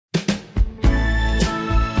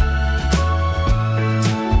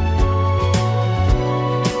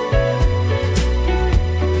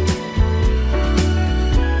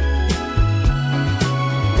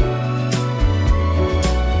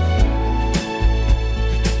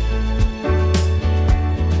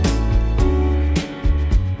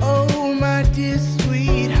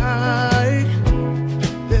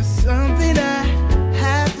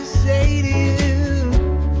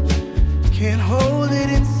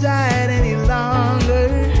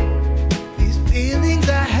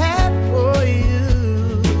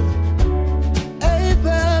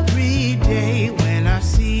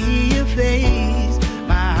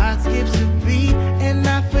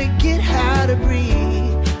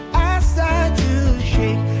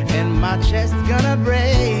chest gonna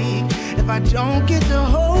break if I don't get to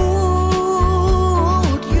hold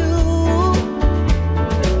you.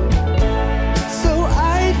 So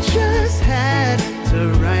I just had to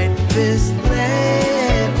write this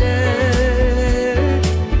letter,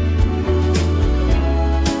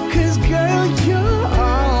 'cause girl, you're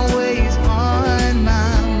always on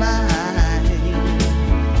my mind.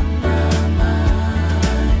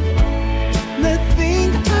 Nothing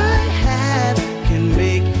I have can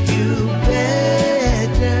make you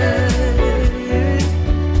better,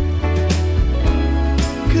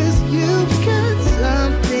 'cause you've got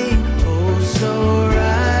something oh so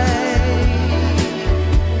right,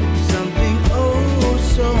 something oh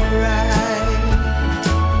so right.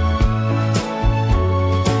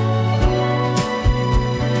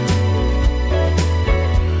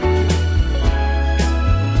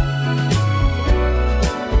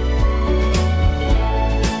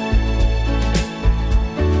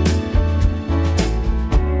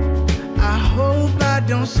 I hope I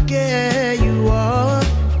don't scare you off.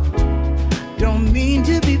 Don't mean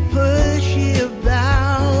to be pushy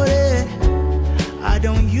about it. I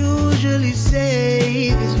don't usually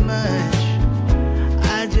say this much.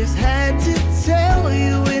 I just had to tell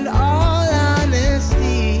you in all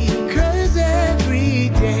honesty, 'cause every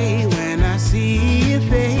day when I see your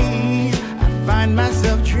face, I find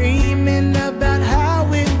myself dreaming about how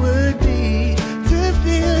it would be to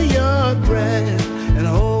feel your breath and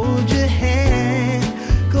hold your hand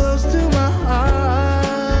close to my heart.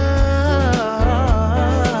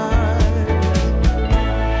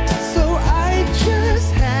 So I just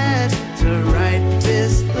had to write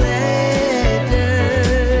this letter,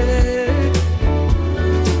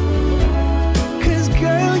 'cause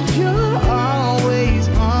girl, you're always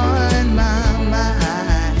on my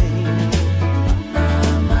mind.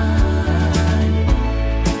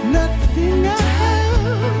 Nothing I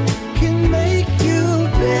have can make you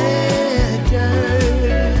better,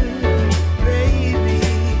 baby,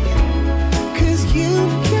 'cause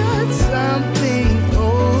you've got something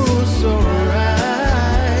oh so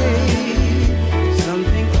right,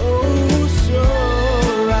 something oh so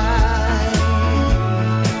right,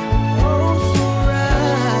 oh so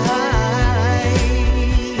right,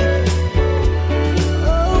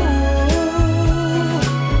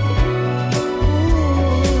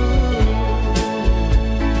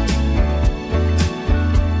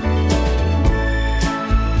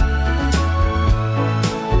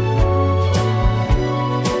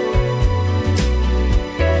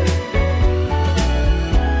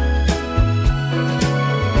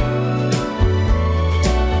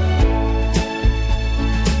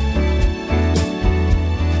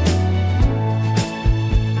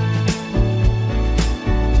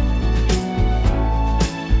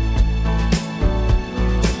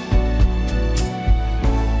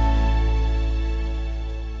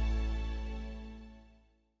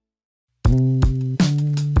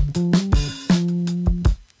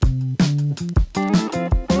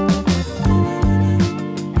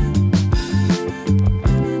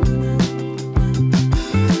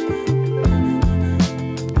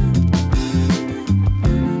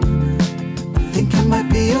 think I might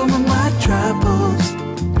be over my troubles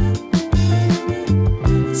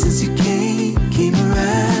since you came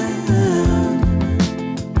around.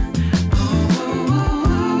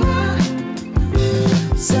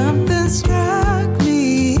 Something struck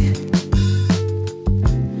me.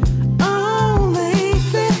 Oh,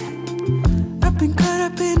 lately I've been caught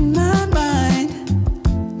up in my mind.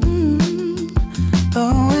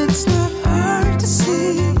 Oh, it's not hard to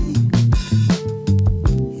see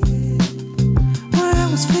why I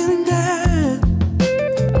was feeling that.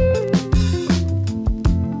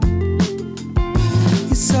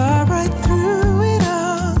 You saw right through it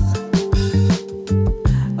all.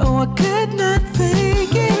 Oh, I could not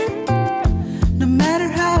fake it, no matter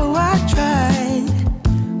how I tried.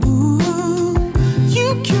 Ooh, you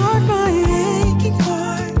cured my aching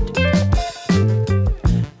heart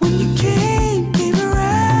when you came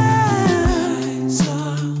around.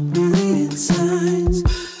 Saw a million signs,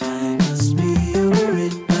 I must be over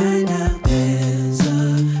it by now. There's a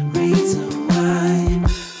reason why.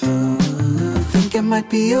 I think I might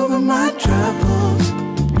be over my troubles.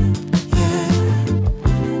 Yeah,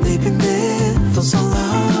 they've been there for so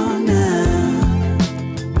long now.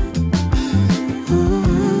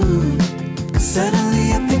 Ooh, 'cause suddenly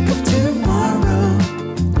I think of tomorrow.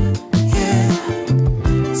 Yeah,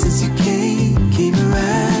 since you came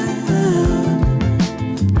around.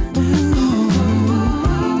 Ooh,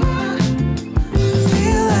 I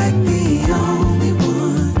feel like the only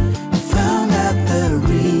one who found out the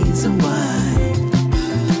reason why.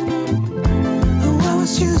 Oh,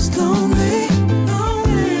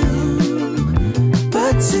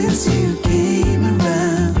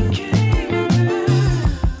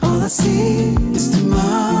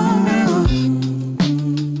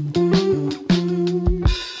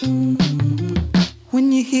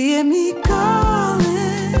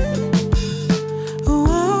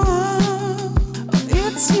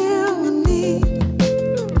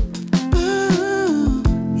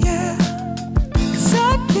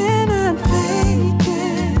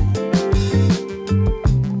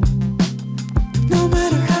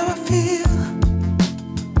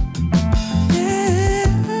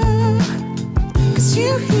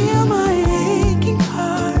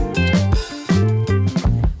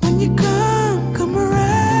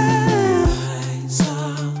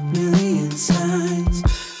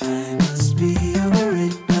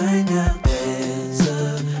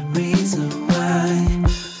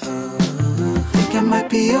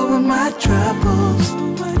 be over my troubles.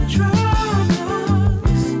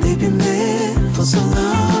 They've been there for so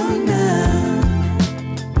long now.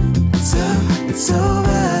 It's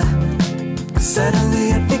over.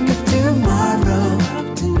 Suddenly I think of tomorrow.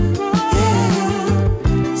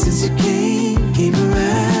 Yeah, since you came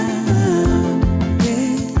around.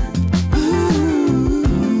 Yeah, I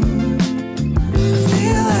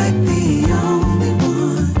feel like the only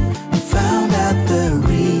one who found out the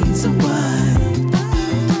reason why.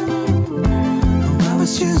 Oh, I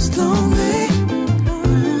was just lonely,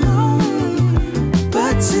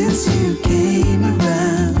 but since you came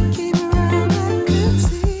around,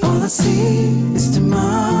 all I see is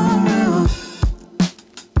tomorrow.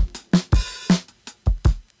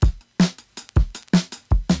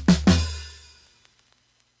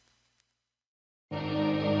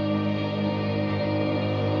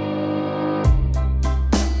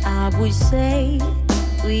 I would say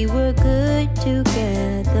we were good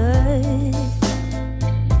together.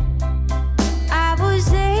 I would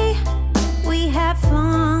say we had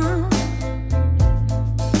fun,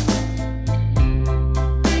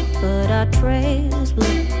 but our trails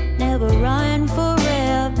will never run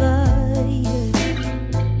forever.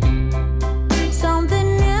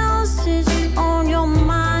 Something else is on your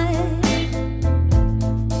mind,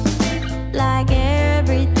 like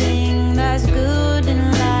everything that's good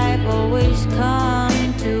in life always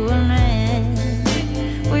come to an end.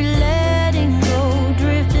 We're letting go,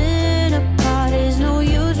 drifting apart. There's no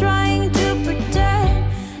use trying to pretend.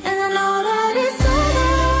 And I know that it's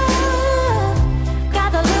over.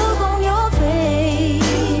 Got the look on your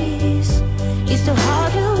face. It's too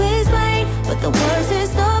hard to explain, but the worst is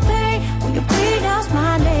the pain when you pronounce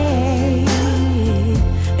my name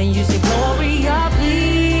and you say, Gloria,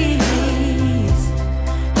 please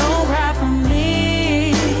don't cry for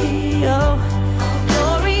me. Oh,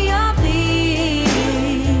 Gloria,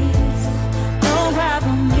 please don't cry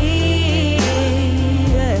for me.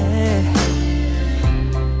 Yeah.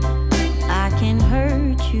 I can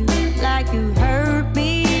hurt you like you hurt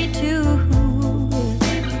me too.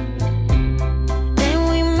 Then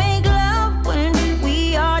we make love when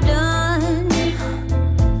we are done.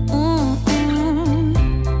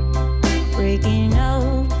 Breaking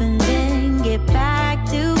up and then get back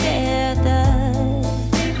together.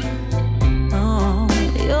 Oh,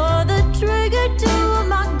 you're the trigger to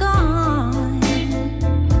my gun.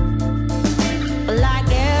 But like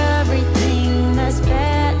everything that's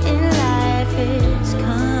bad in life, it's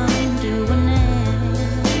come to an end.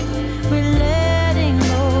 We're letting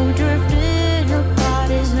go, drifting apart.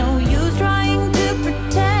 There's no use trying to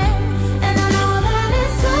pretend. And I know that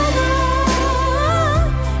it's over.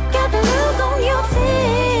 Got the look on your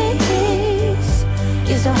face.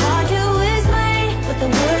 It's so hard to explain, but the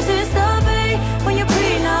worst is the pain when you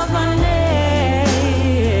pronounce my name.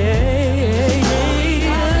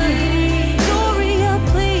 Gloria,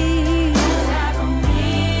 please don't cry for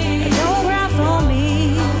me. Don't cry for me.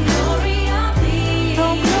 Gloria, please.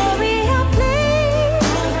 Oh, Gloria, please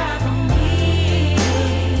don't cry for me.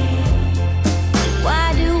 Why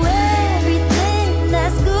do everything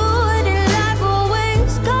that's good in life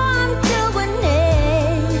always come to an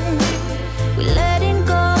end? We're letting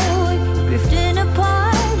go, drifting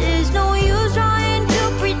apart. There's no use trying to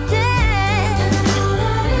pretend. I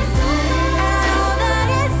know that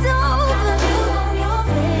it's over.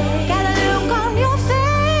 Got a look on your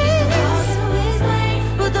face.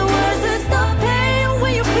 But the worst is the pain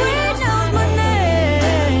when you pronounce my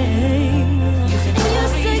name. And you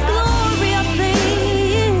say, Gloria,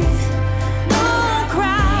 please don't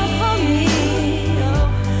cry for me.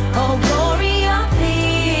 Oh, Gloria,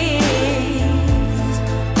 please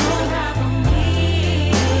don't cry for me.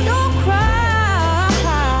 Don't cry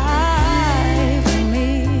for me.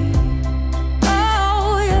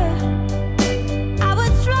 Oh, yeah. I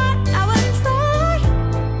would try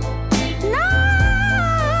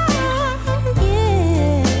not,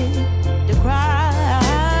 yeah, to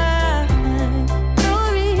cry.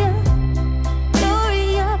 Gloria,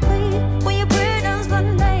 Gloria, please, when you pronounce my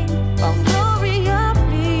name. Oh, Gloria,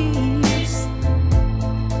 please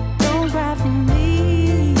don't cry for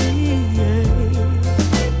me. Yeah.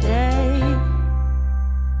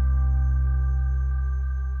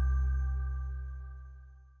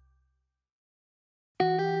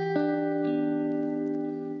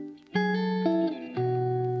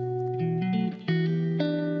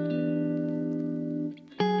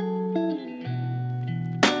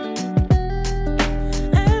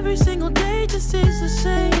 Every single day just stays the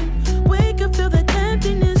same. Wake up, feel that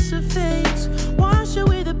emptiness of face. Wash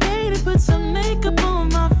away the pain and put some makeup on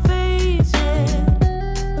my face. Yeah.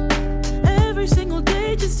 Every single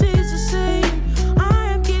day just stays the same. I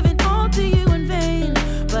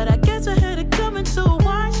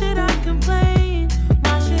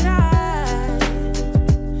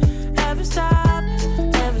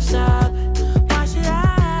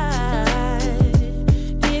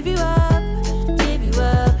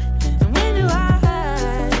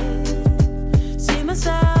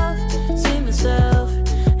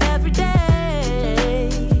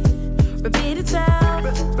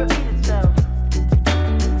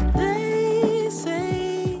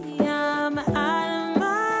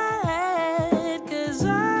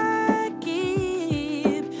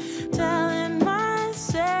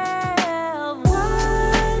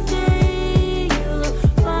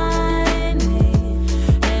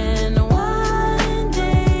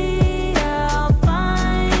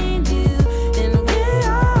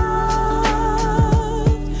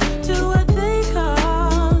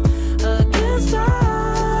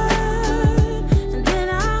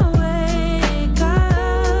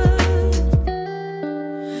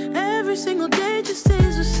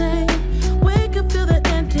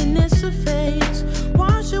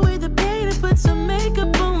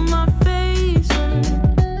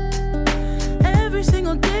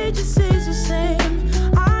day just stays the same.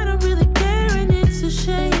 I don't really care and it's a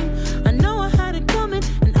shame. I know I had it coming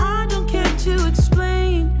and I don't care to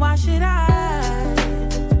explain. Why should I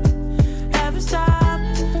ever stop,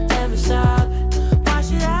 ever stop? Why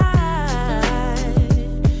should I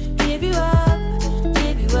give you up,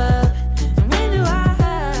 give you up? And when do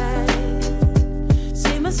I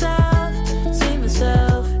see myself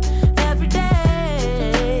every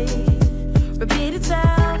day? Repeat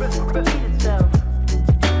itself, repeat itself.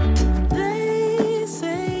 They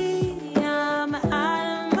say I'm out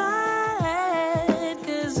of my head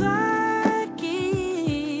 'cause I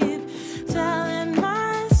keep telling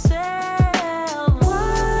myself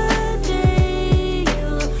one day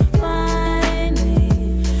you'll find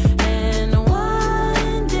me, and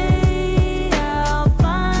one day I'll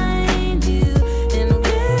find you, and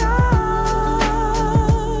we're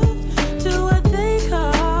off to what they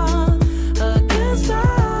call a good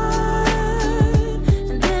start.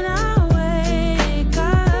 And then I'll wake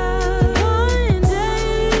up one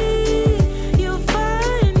day, you'll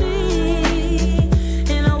find me,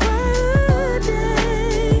 and one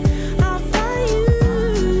day I'll find you,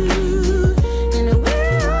 and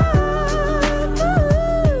we're off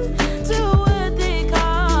to what they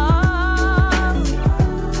call.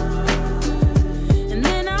 And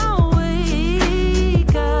then I'll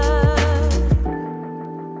wake up.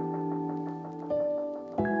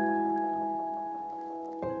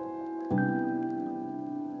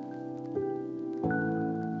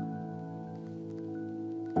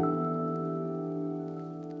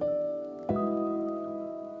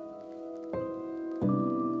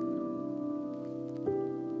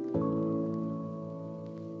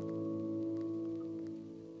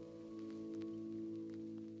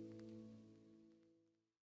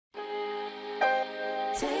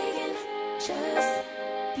 Taking just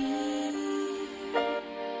be.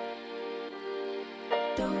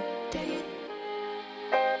 Don't take it.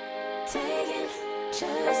 Taking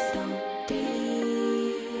just don't be.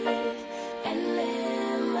 And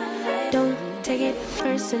live my life. Don't take it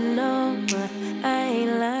personal. I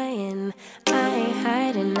ain't lying. I ain't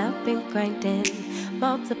hiding. I've been grinding,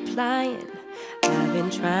 multiplying. I've been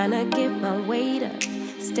trying to get my weight up,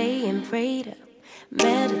 staying prayed up,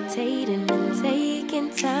 meditating and taking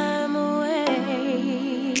time away.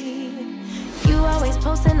 You always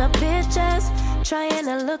posting up pictures, trying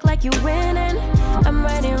to look like you winning. I'm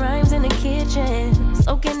writing rhymes in the kitchen,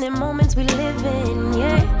 soaking in moments we live in.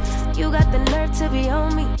 Yeah, you got the nerve to be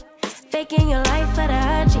on me, faking your life for the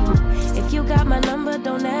IG. If you got my number,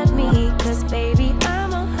 don't add me, 'cause baby,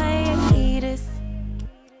 I'm on hiatus.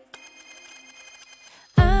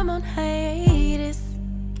 I'm on hiatus.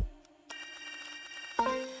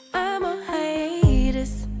 I'm on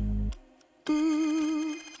hiatus.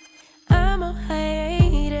 I'm on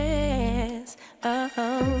hiatus.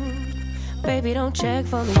 Baby, don't check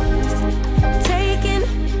for me. Taking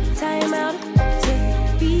time out to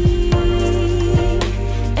be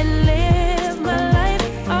and live my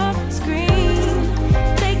life off screen.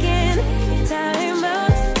 Taking time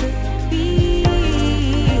out to be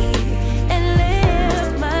and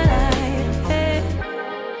live my life. Hey.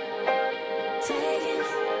 Taking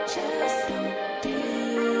just don't be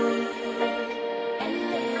and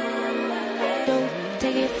live my life. Don't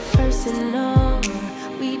take it personal.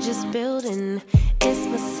 We just building. It's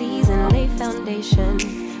my season, lay foundation.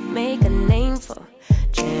 Make a name for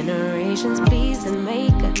generations. Please and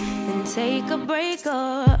make a, then take a break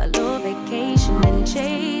or a little vacation and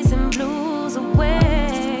chasing blues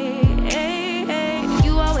away. Hey, hey.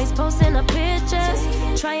 You always posting up pictures,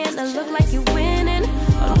 trying to look like you winning,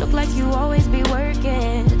 or look like you always be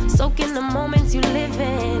working, soaking the moments you live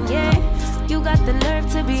in. Yeah, you got the nerve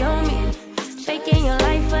to be on me, faking your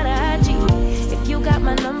life for the IG. If you got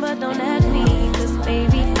my number, don't add me, 'cause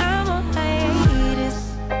baby, I'm on hiatus.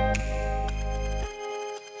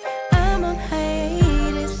 I'm on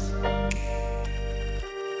hiatus.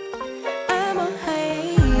 I'm on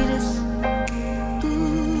hiatus.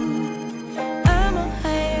 I'm on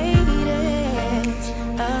hiatus.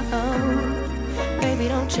 Baby,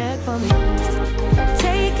 don't check for me.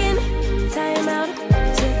 Taking time out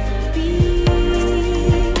to be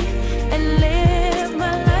and live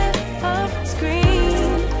my life off screen.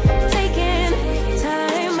 Taking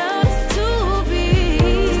time out to be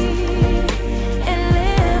and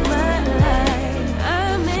live my life.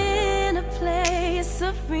 I'm in a place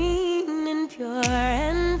serene and pure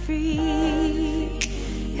and free.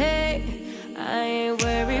 Hey, I ain't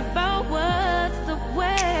worried about what's the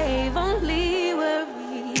wave, only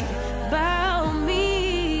worry about me.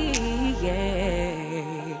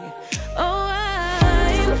 Yeah. Oh,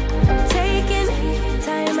 I'm taking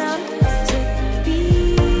time out to be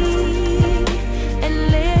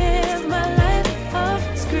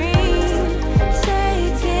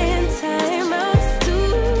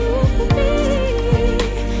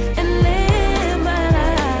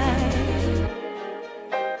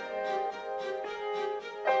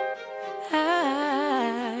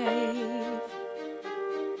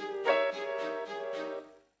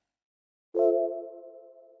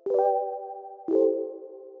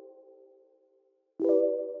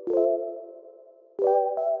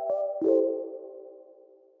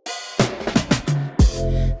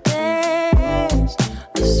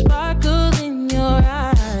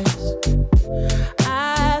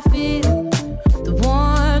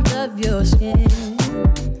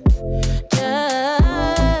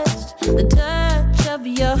The touch of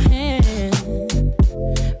your hand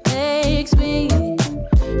makes me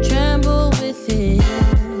tremble within.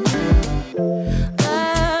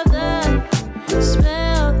 Love the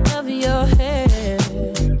smell of your hair,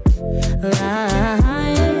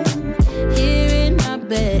 lying here in my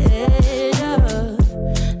bed.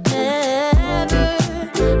 Never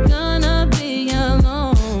gonna be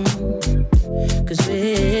alone, 'cause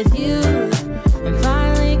with you I'm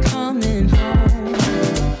finally coming home.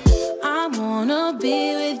 I wanna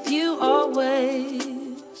be with you always,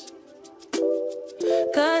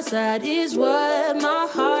 'cause that is what my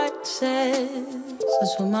heart says.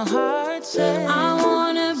 That's what my heart says. I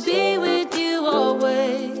wanna be with you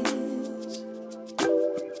always.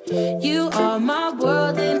 You are my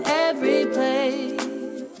world in every place.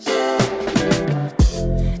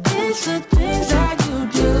 It's the things that you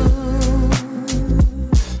do,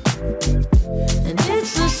 and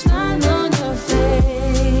it's the smile on your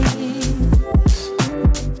face.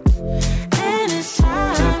 And as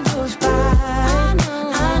time goes by,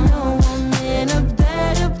 I know I'm in a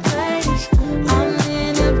better place. I'm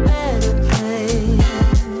in a better place.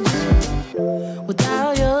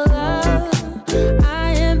 Without your love, I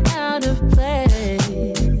am out of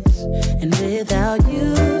place. And without you,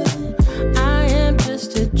 I am just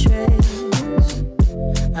a trace.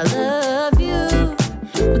 I love you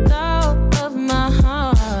with all of my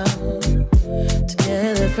heart.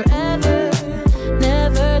 Together forever,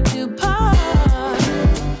 never to part.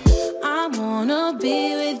 I wanna be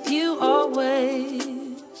with you always,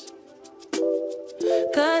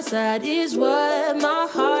 'cause that is what my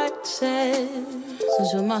heart says.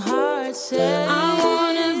 That's what my heart says. I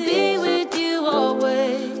wanna be with you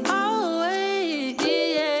always. Always,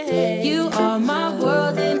 yeah. You are my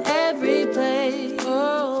world in every place.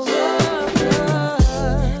 Oh,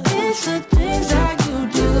 it's the things that you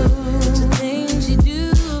do. It's the things you do,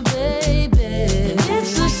 baby. And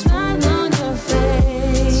it's the smile on your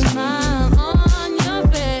face. Smile on your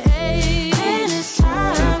face. And as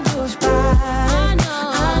time goes by, I know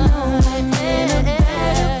I'm in a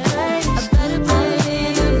better place. A better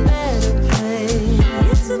place. A better place.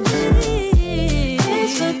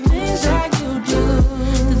 It's the things that you do.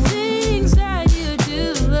 The things that you do.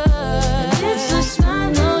 And it's the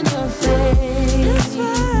smile on your face. The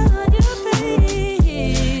smile on your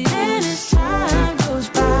face. And as time goes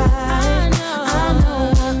by, I know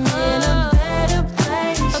I'm in a better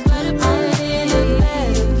place. A better place. I'm in a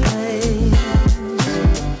better place.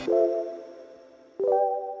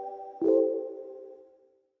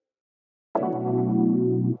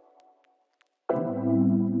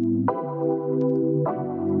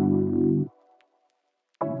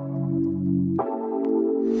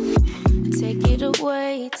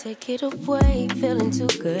 Take it away, feeling too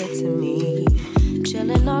good to me.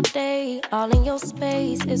 Chilling all day, all in your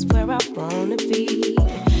space is where I wanna be.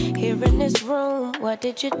 Here in this room, what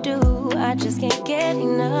did you do? I just can't get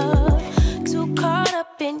enough. Too caught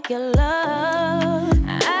up in your love.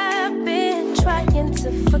 I've been trying to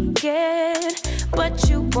forget, but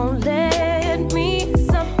you won't let me.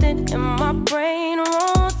 Something in my brain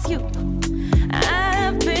wants you.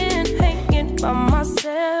 I've been hanging by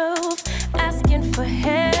myself, asking for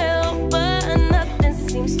help, but nothing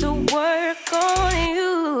seems to work on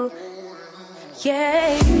you.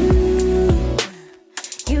 Yeah,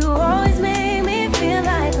 you always make me feel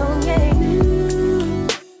like home. Yeah,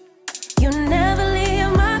 you never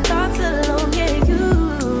leave my thoughts alone. Yeah,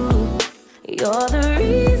 you're the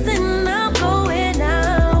reason I'm going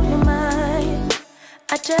out my mind.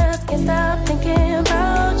 I just can't stop thinking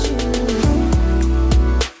about you.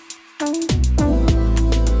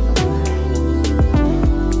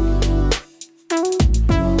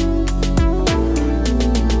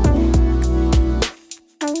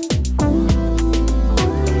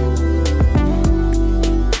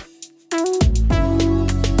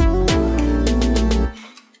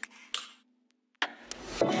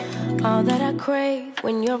 All that I crave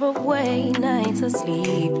when you're away, nights are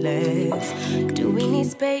sleepless. Do we need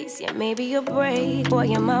space? Yeah, maybe a break. Boy,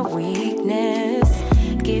 you're my weakness.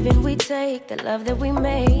 Give and we take, the love that we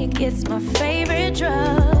make, it's my favorite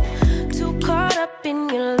drug. Too caught up in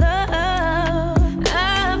your love.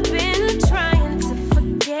 I've been trying to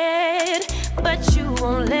forget, but you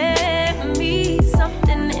won't let me.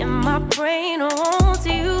 Something in my brain wants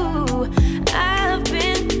you. I've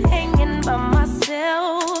been hanging by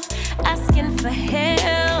myself, asking for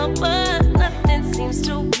help, but nothing seems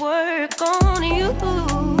to work on you.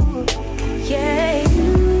 Yeah,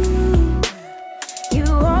 you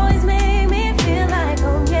always make me feel like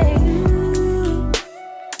home. Yeah,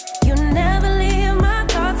 you never leave my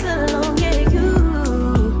thoughts alone. Yeah,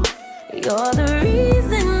 you're the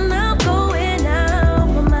reason I'm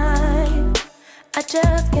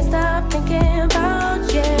just can't stop thinking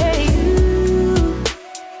about you.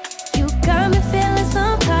 You got me feeling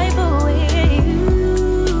some type of way.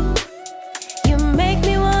 You make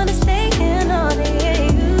me wanna stay in all day.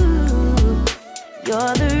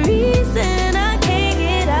 You're the reason I can't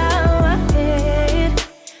get out of my head.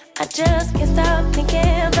 I just can't stop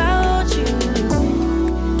thinking about you.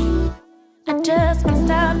 I just can't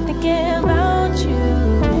stop thinking about you.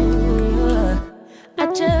 I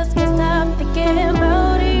just can't stop thinking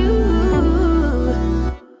about you.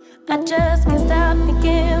 I just can't stop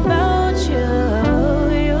thinking about you.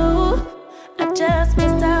 I just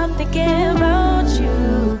can't stop thinking about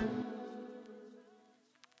you.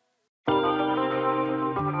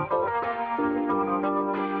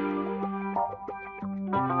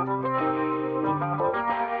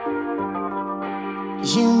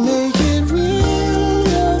 You make it real,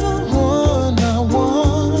 you're the one I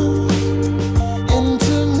want. And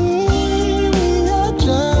to me, we are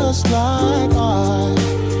just like art.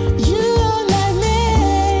 You are like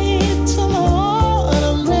made to my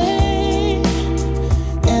autumn rain.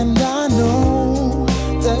 And I know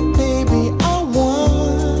that baby I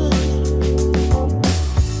want.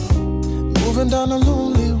 Moving down a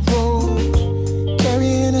lonely road,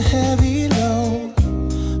 carrying a heavy load,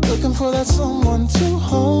 looking for that someone to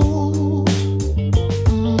hold.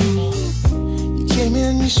 You came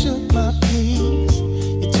in, you shook my peace.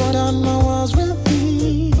 You tore down my walls with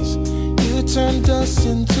ease. You turned dust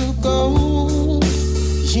into gold.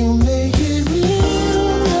 You make it real,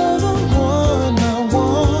 you're the one I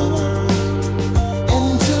want.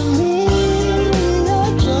 And to me, we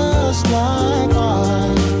are just like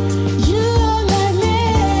art. You are like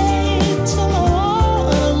made to my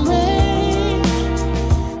autumn rain.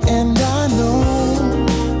 And I know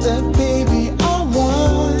that baby I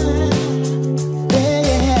want.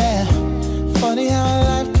 Yeah, funny how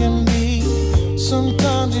life can be.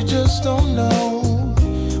 Sometimes you just don't know.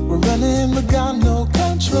 We're running but got no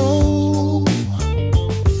control.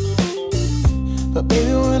 But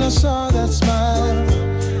baby, when I saw that smile,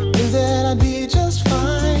 knew that I'd be just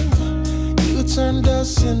fine. You turned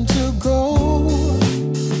us into gold.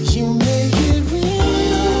 You make it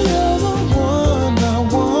real, you're the one I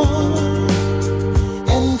want.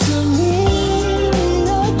 And to me, we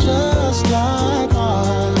are just like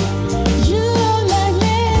art. You are like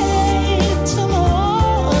made to my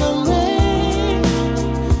autumn rain.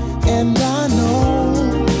 And I know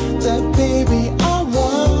that baby I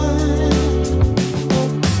want.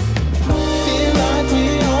 Feel like we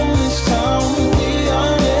own this town. We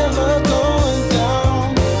are never going down.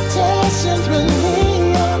 Tell us simply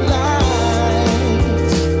your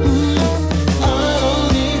lights. I don't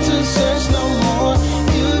need to search no more.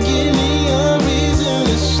 You give me a reason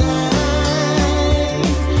to shine,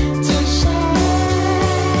 to shine.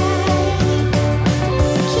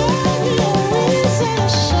 Give me a reason to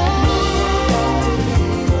shine.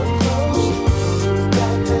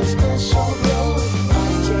 Got that special glow. I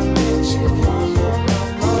can't get you off of my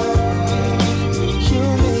mind. You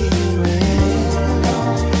make it real.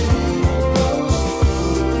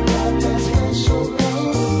 Got that special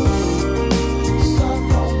glow.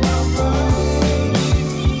 Stuck on my mind.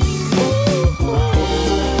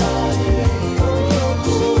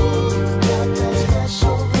 Got that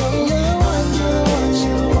special glow. Yeah, I can't get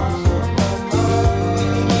you off of my mind.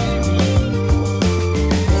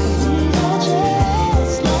 You're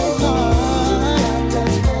just like art. Got that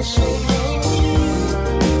special glow.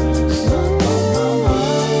 Stuck on my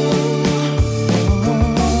mind.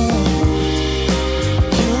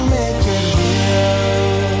 You make it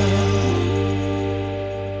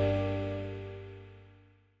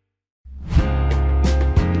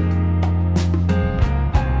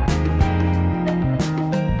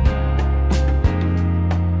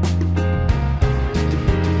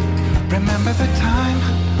Remember the time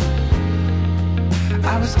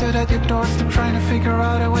I was stood at your doorstep trying to figure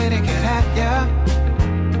out a way to get at ya.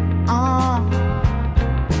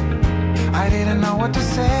 I didn't know what to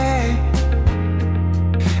say,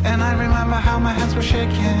 and I remember how my hands were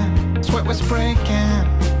shaking, sweat was breaking.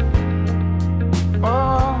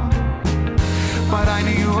 Oh, but I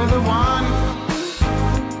knew you were the one.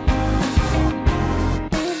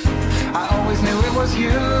 I always knew it was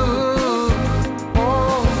you.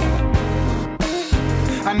 Oh,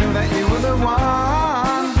 I knew that you were the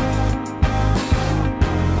one.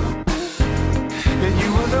 Yeah, you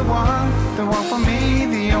were the one for me,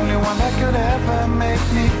 the only one that could ever make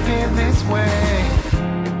me feel this way.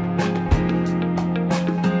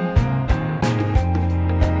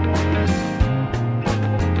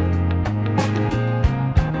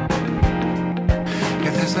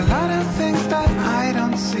 Yeah, there's a lot of things that I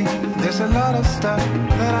don't see. there's a lot of stuff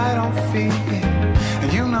that I don't feel.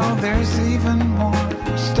 And you know there's even more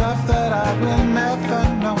stuff that I will never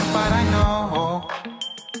know. But I know,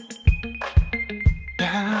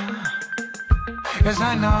 yeah, yes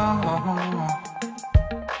I know.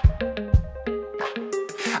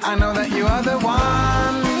 I know that you are the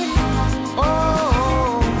one.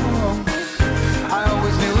 Oh, I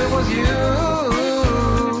always knew it was you.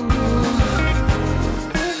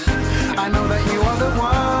 I know that you are the one.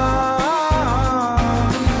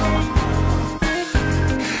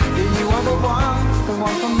 Yeah, you are the one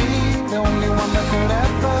for me, the only one that could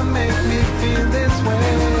ever make me feel this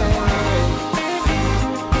way.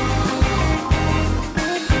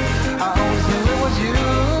 I always knew it was you.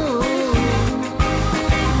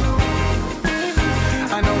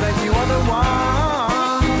 I know that you are the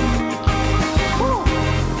one. Woo.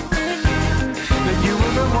 That you are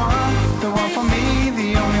the one for me, the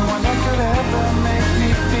only one that could ever make me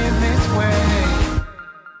feel this way.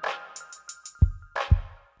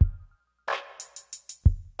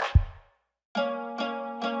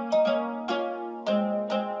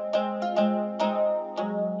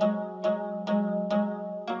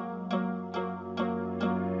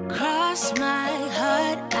 Cross my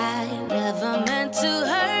heart, I never meant to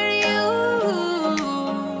hurt you,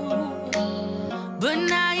 but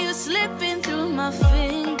now you're slipping through my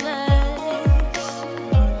fingers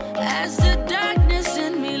as the darkness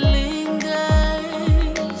in me lingers.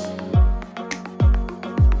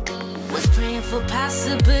 Was praying for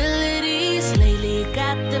possibilities, lately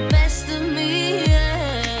got the best of me,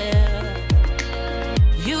 yeah.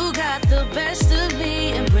 You got the best of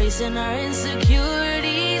me, embracing our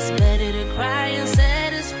insecurities. Better to cry and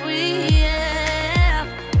set us free, yeah.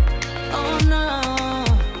 Oh no,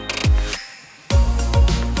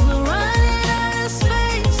 we're running out of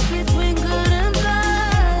space between good and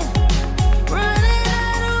bad, running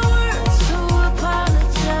out of words to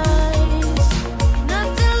apologize.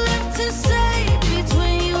 Nothing left to say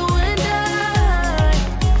between you and I,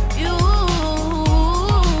 you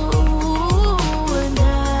and I,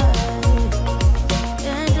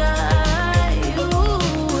 and I, you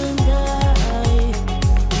and I,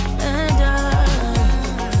 and I.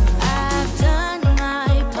 I've done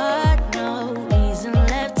my part, no reason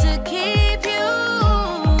left to keep you.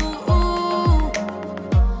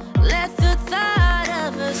 Let the thought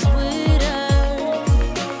of us wither.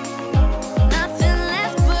 Nothing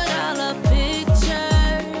left but all our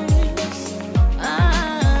pictures.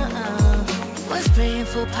 Was praying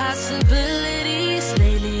for possibilities,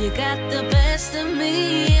 lately you got the best of me,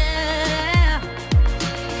 yeah.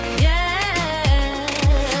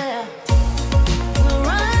 Yeah. We're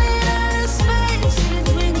running out of space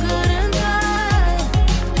between good and bad,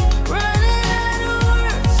 running out of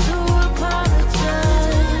words to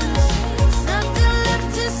apologize. Nothing left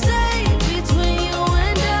to say between you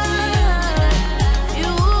and I,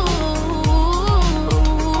 you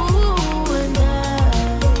and I,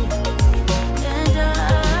 and I,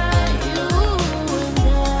 you and I,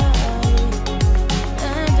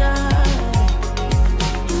 and I.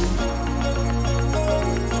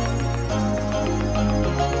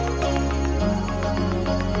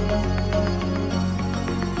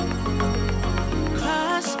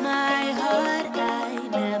 Cross my heart, I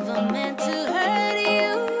never meant to hurt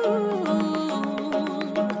you,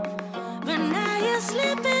 but now you're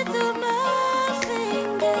slipping through my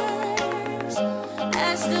fingers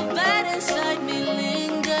as the bad inside me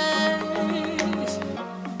lingers.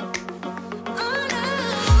 Oh no,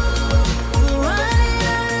 we're running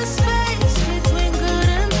out of space between good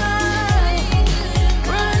and bad,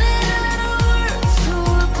 running out of words to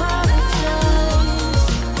apologize.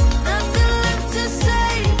 Nothing left to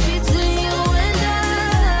say between you and I,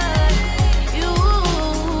 you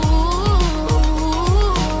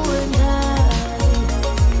and I,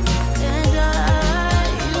 and I,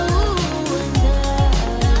 you and I,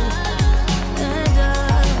 and I.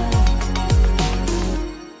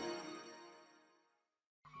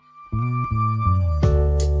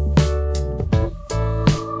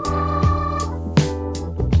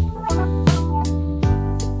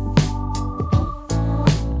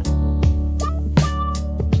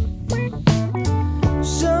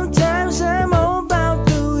 Sometimes I'm all about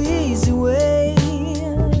the easy way.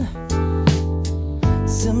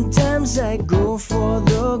 Sometimes I go for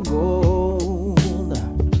the gold.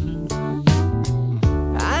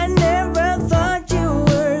 I never thought you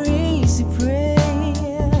were easy prey.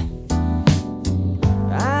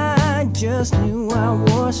 I just knew I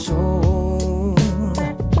was sold.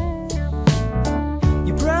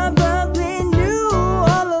 You probably knew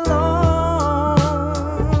all along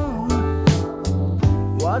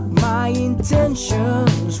what my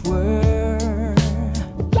intentions were.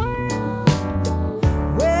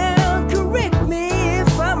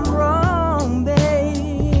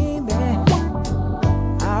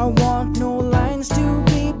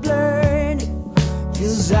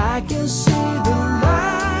 I can see the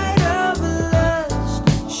light of lust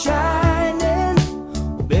shining,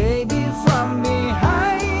 baby, from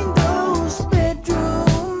behind those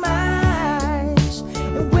bedroom eyes.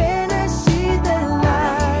 And when I see the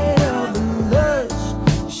light of lust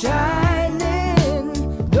shining,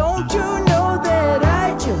 don't you know that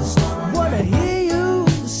I just wanna hear you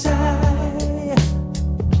sigh?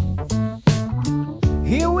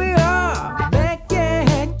 Here we are, back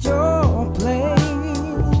at your place.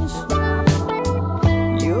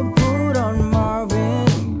 You put on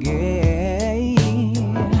Marvin Gaye.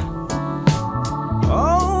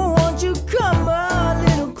 Oh, won't you come a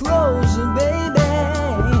little closer, baby?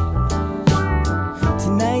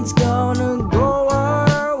 Tonight's gonna go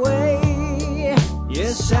our way.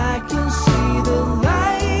 Yes, I can see the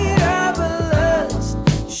light of lust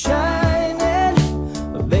shining,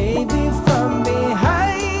 baby, from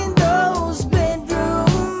behind those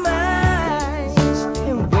bedroom eyes.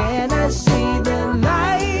 And when I see the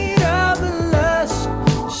light of lust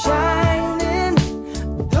shining,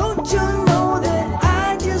 don't you know that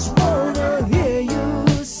I just wanna hear you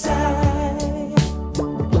sigh?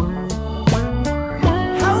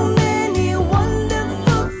 How many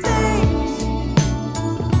wonderful things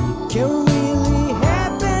can really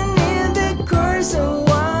happen in the course of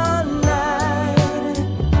one night?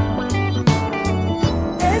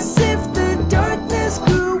 As if the darkness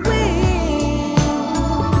grew wings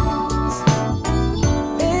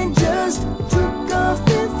and just took off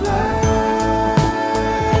in flight.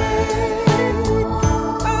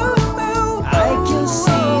 Oh, I can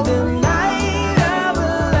see the light of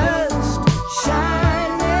lust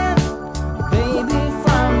shining, baby,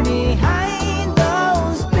 from behind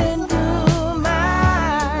those bedroom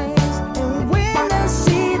eyes. And when I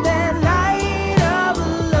see that light of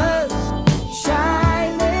lust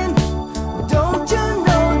shining, don't you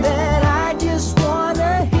know that I just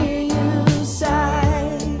wanna hear you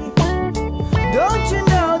sigh? Don't you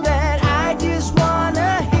know that I just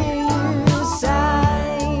wanna hear you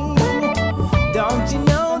sigh? Don't you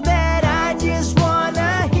know that I just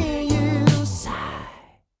wanna hear you sigh?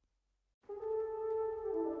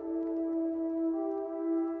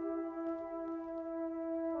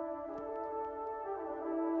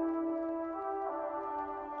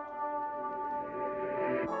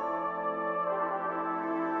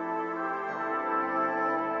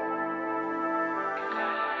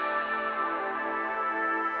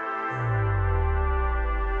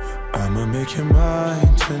 I'ma make you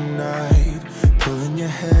mine tonight. Pulling your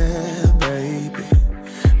hair, baby.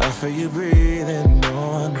 I feel you breathing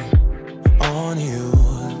on me, on you.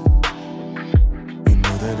 You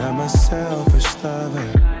know that I'm a selfish lover.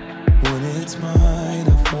 When it's mine,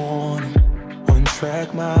 I want it. One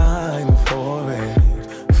track mind for it,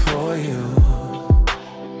 for you.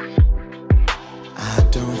 I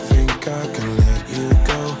don't think I can let you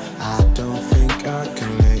go. I don't think I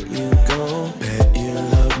can let you go. Bet you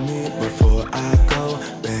love me before I go.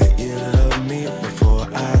 Bet you love me before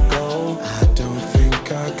I go. I don't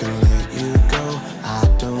think I can let you go. I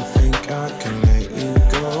don't think I can let you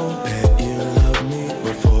go. Bet you love me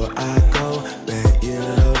before I go. Bet you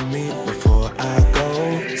love me before I go.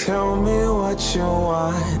 Tell me what you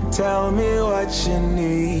want. Tell me what you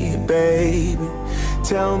need, baby.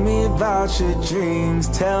 Tell me about your dreams.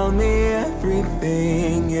 Tell me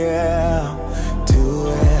everything, yeah. Do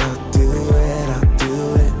it, I'll do it, I'll do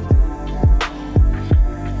it.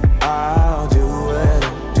 I'll do it,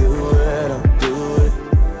 I'll do it, I'll do it.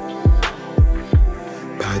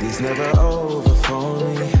 Party's never over for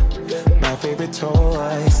me. My favorite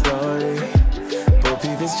Toy Story. Bo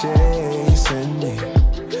Peep is chasing me.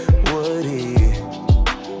 Woody,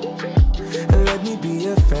 let me be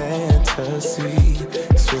a fantasy.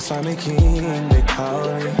 Swiss Army King, they call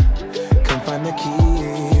me. Come find the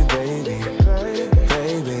key, baby,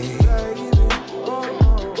 baby.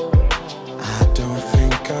 I don't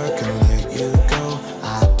think I can let you go. I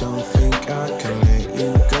don't think I can let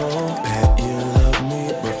you go. Bet you love me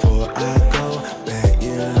before I go. Bet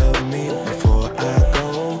you love me before I go.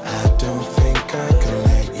 I don't think I can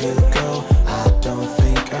let you go. I don't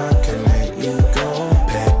think I can let you go.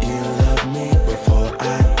 Bet you love me before I.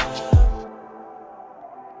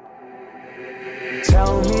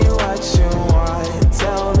 Tell me what you want.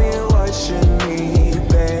 Tell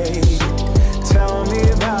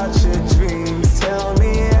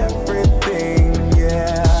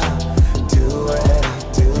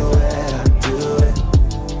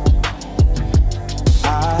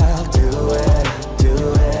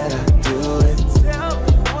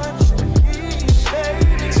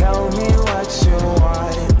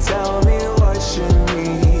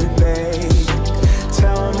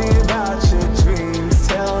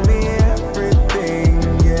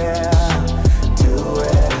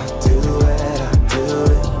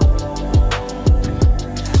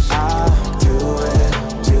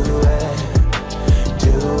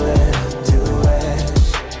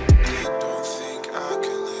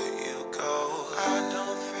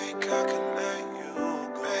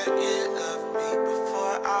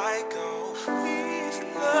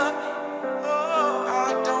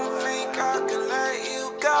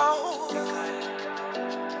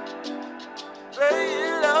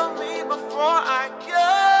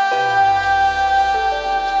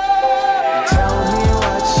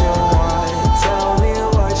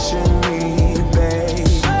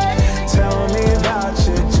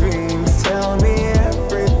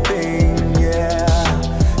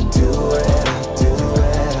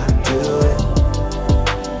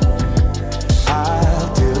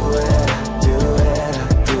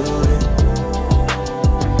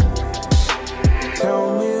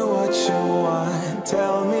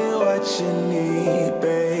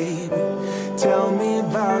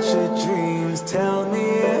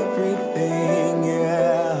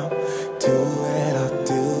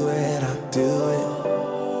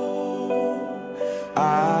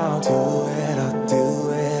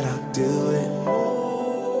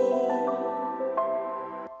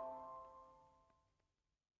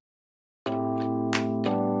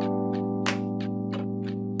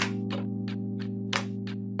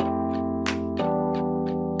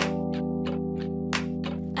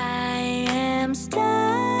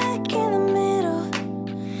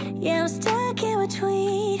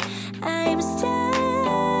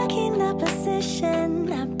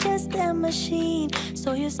intuition. I'm just a machine,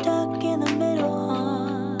 so you're stuck in the middle,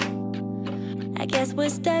 huh? I guess we're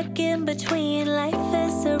stuck in between. Life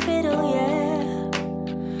is a riddle,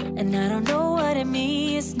 yeah, and I don't know what it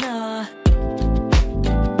means, no.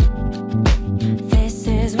 This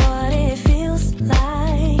is what it feels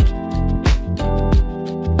like,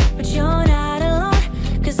 but you're not alone,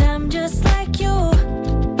 'cause I'm just like you.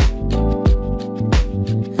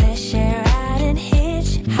 Let's share out and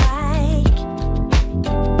hitchhike.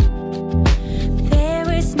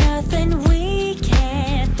 There is nothing we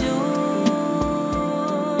can't do.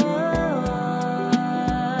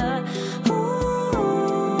 Ooh,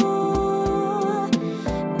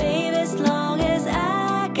 baby, as long as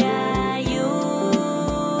I got you.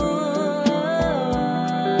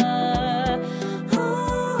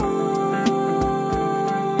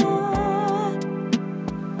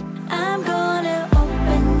 I'm gonna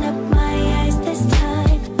open up my eyes this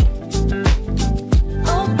time.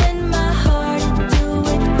 Open my heart and do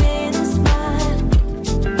it with a smile.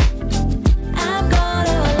 I'm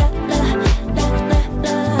gonna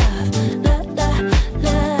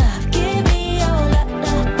love, give me your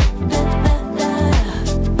love.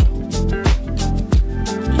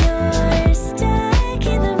 You're stuck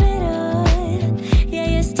in the middle, yeah,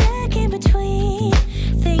 you're stuck in between.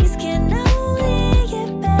 Things can only get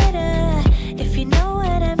better if you know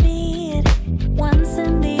what I mean. Once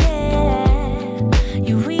in the air,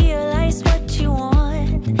 you realize what you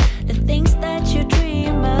want, the things that you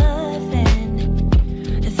dream of, and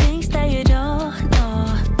the things that you don't know.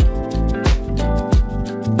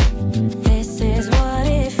 This is what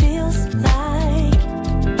it feels like,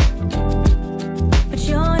 but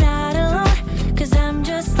you're not alone, 'cause I'm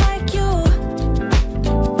just like you.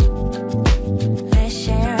 Let's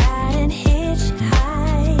share out and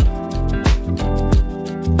hitchhike.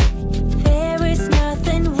 There is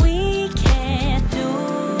nothing we can't do.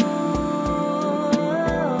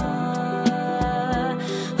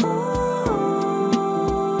 Ooh,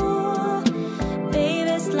 baby,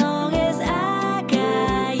 as long as I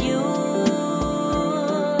got you.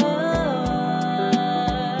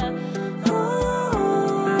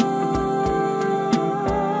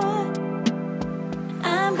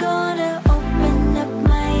 I'm gonna open up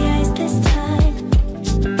my eyes this time.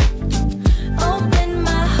 Open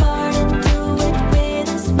my heart and do it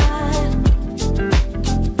with a smile.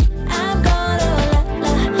 I'm gonna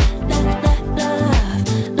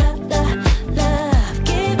love,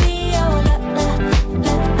 give me your love.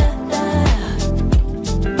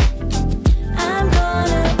 I'm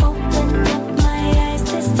gonna open up my eyes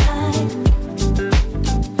this time.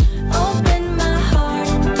 Open my heart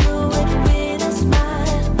and do it with a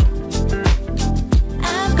smile.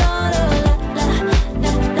 I'm gonna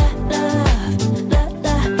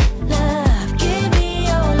love, give me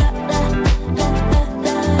your love.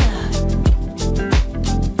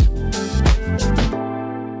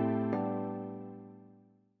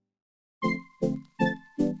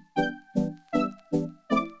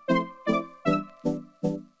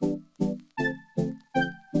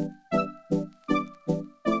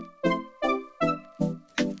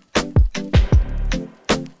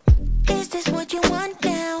 Is this what you want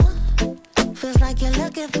now? Feels like you're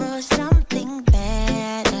looking for something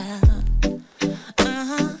better.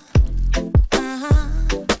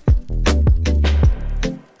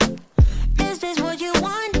 Is this what you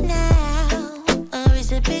want now? Or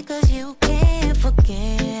is it because you can't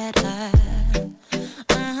forget her?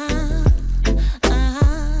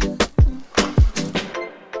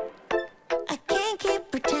 I can't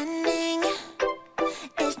keep pretending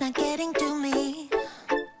it's not getting to me.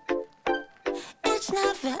 It's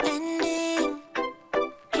never ending.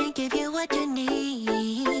 Can't give you what you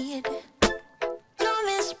need. You're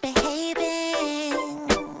misbehaving.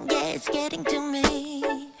 Yeah, it's getting to me.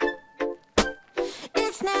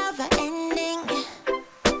 It's never ending.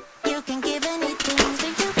 You can give anything, so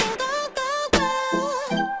you can go, go, go.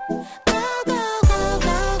 Go, go, go,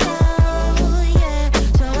 go, go. Yeah,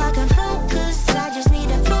 so I can focus. I just need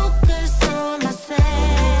to focus on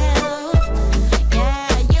myself.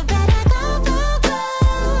 Yeah, you better go, go, go.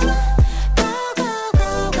 Go, go,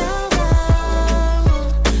 go, go, go.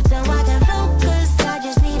 So I can focus. I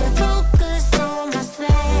just need to focus on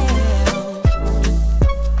myself.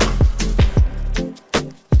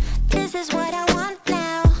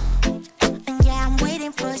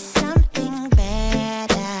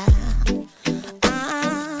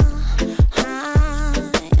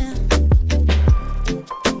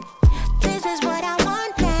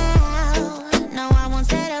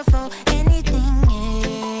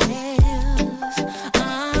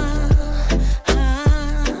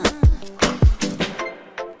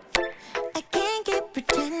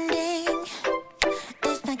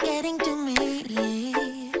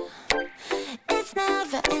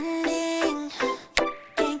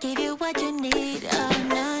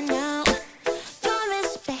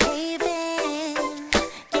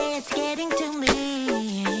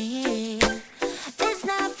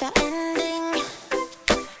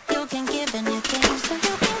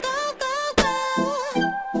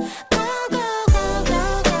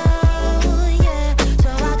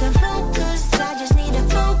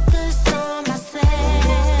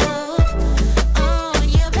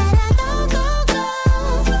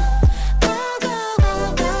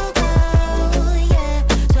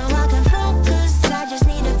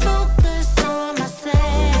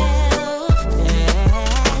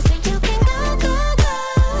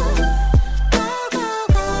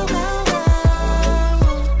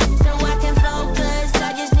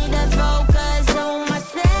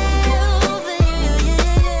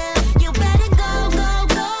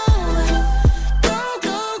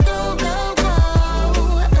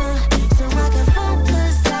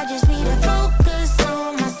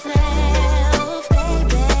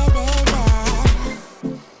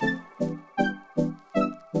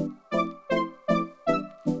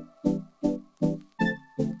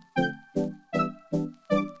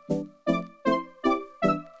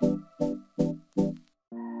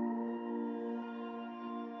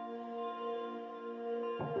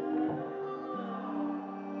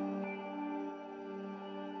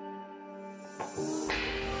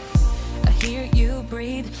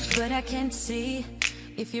 but I can't see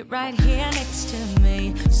if you're right here next to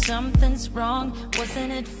me. Something's wrong,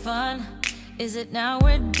 wasn't it fun? Is it now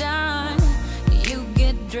we're done? You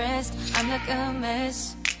get dressed, I'm like a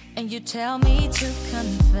mess, and you tell me to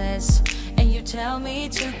confess, and you tell me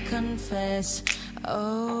to confess.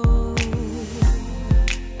 Oh,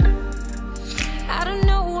 I don't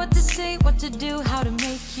know what to say, what to do, how to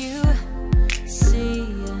make you see.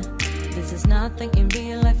 This is nothing in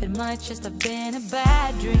real life, it might just have been a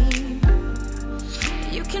bad dream.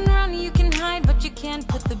 You can run, you can hide, but you can't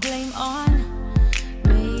put the blame on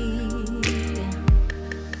me.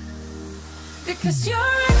 Because you're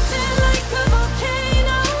acting like a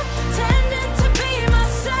volcano, tending to be my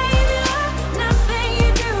savior. Nothing you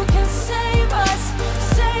do can save us,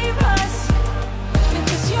 save us.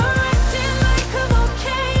 Because you're acting like a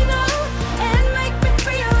volcano and make me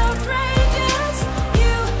feel outrageous.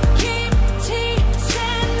 You keep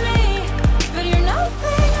teasing me, but you're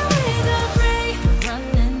nothing without me.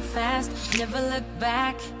 Running fast, never look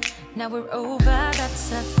back. Now we're over,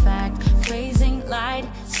 that's a fact. Phrasing light,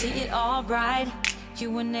 see it all bright.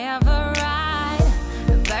 You were never right.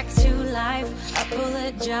 Back to life,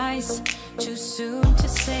 apologize. Too soon to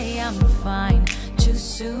say I'm fine. Too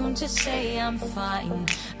soon to say I'm fine.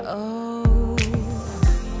 Oh,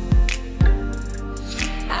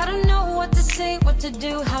 I don't know what to say, what to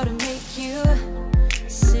do, how to make you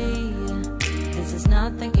see. This is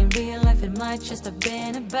nothing in real life, it might just have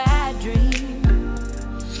been a bad dream.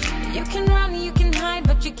 You can run, you can hide,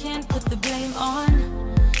 but you can't put the blame on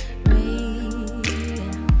me.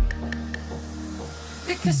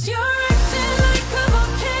 Because you're acting like a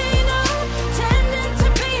volcano, tending to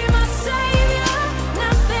be my savior.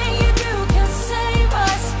 Nothing you do can save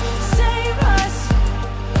us, save us.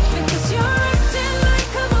 Because you're acting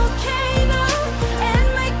like a volcano and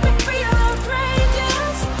make me feel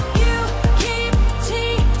outrageous. You keep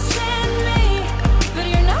teasing me, but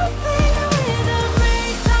you're nothing without me.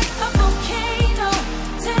 Like a volcano,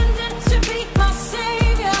 tending to be my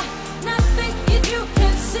savior. Nothing you do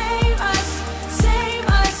can save us, save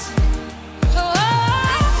us. Oh,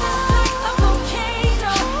 like a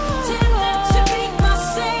volcano, tending to be my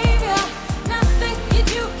savior. Nothing you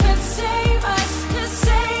do can save us, can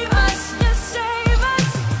save us, can save us.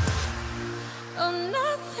 Oh,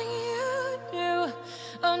 nothing you do,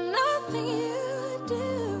 oh, nothing you do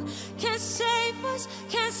can save us,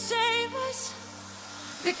 can save us.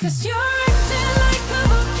 Because you're acting like a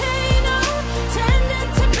volcano, tending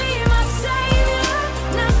to be my savior.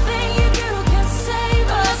 Nothing you do can save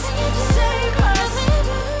us, save us.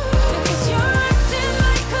 Because you're acting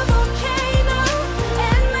like a volcano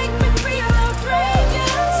and make me feel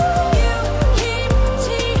outrageous. You keep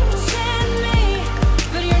teasing me,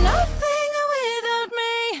 but you're nothing without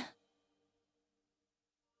me.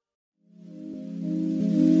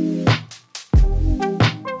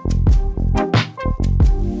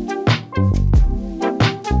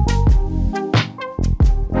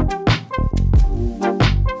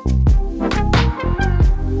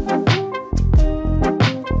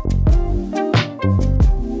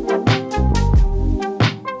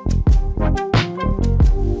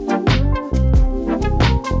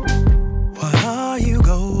 Why are you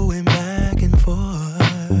going back and forth?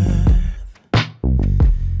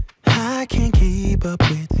 I can't keep up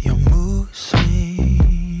with your mood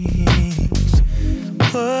swings.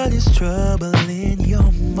 What is troubling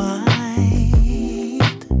your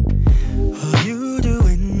mind? Are you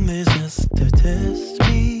doing this just to test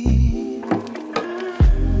me?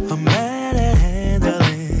 I'm bad at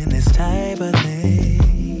handling this type of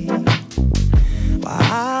thing. Why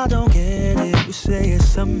I don't get it, you say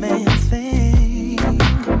it's a man thing.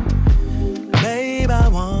 Babe, I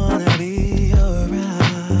wanna be your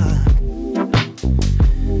rock.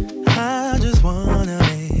 I just wanna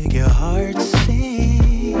make your heart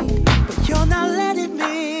sing. But you're not letting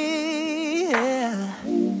me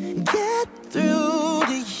get through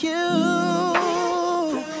to you.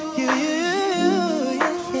 Yeah.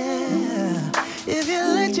 If you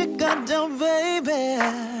let your guard down, baby,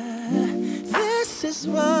 this is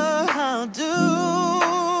what I'll do.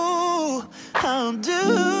 I'll do.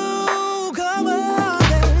 Come on,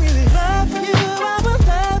 baby. Love you, I will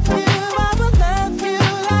love you, I will love you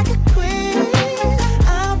like a queen. I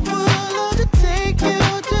will take you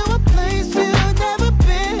to a place you've never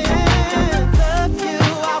been. Love you,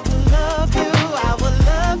 I will love you, I will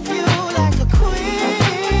love you like a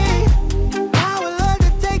queen. I would love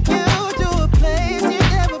to take you to a place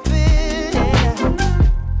you've never been.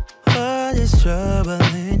 What is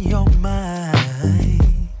troubling your mind?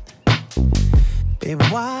 Baby,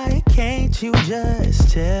 why can't you just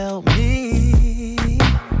tell me?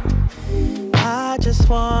 I just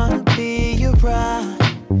wanna be your bride.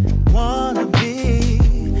 Wanna be,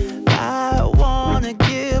 I wanna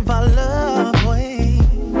give our love away.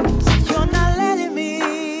 So you're not letting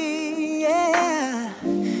me, yeah,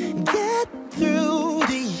 get through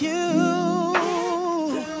to you.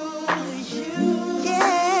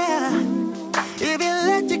 Yeah, if you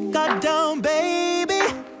let your guard down, baby,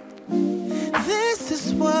 this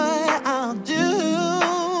is what I'll do.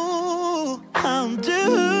 I'll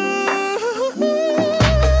do.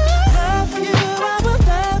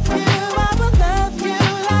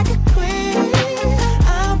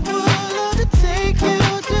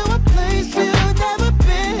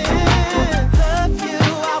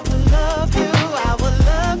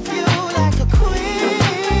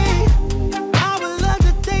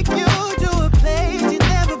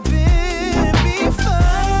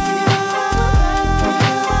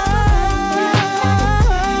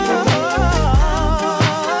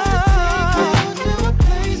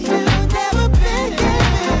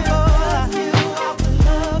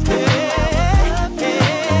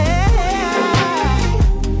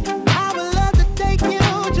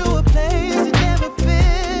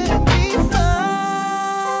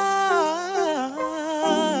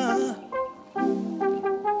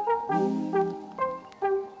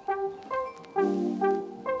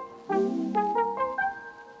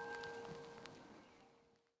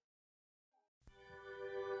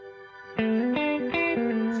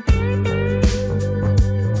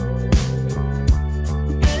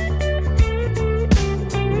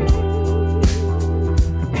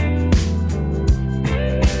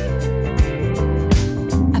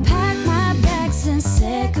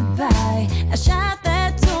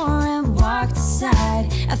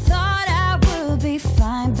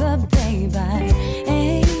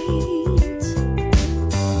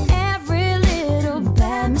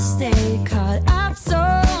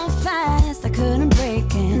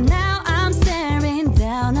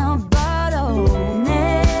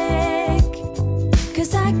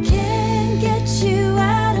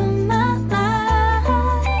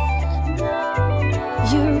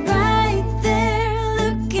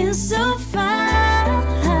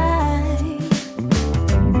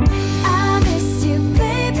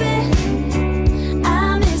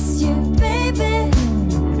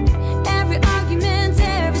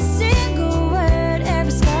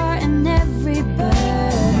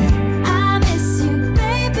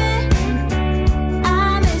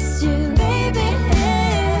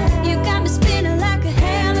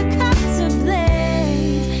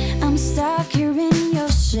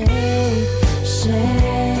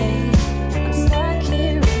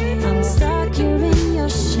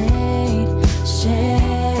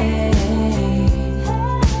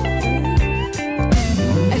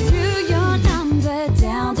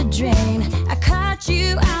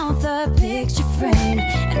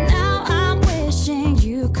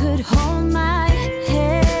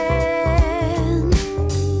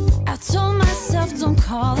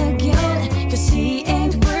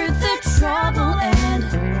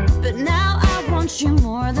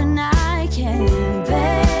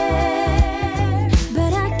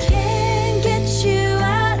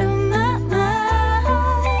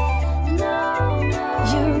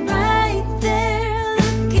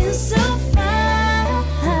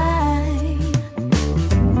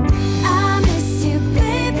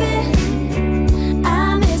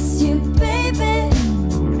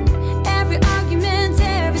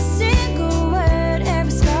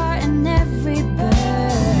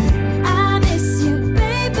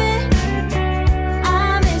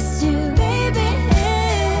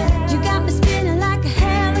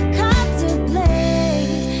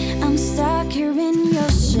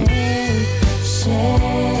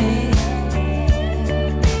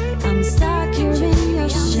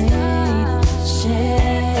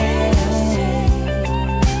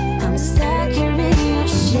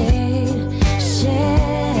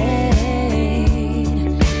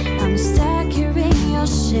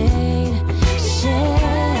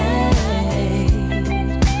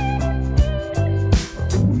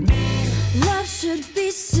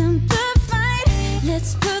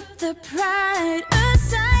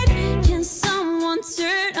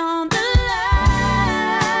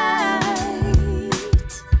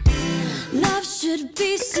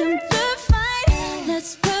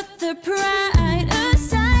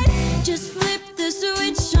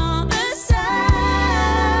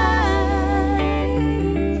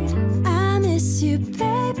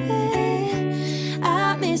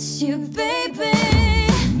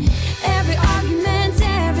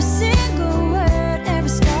 Every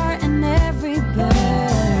scar and every burn.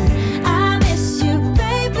 I miss you,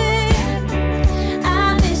 baby.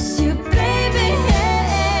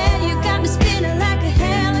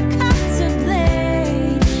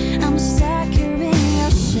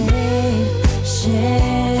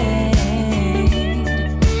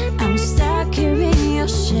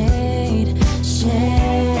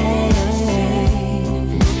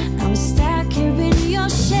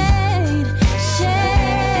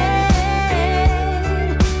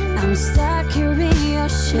 your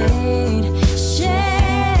shade.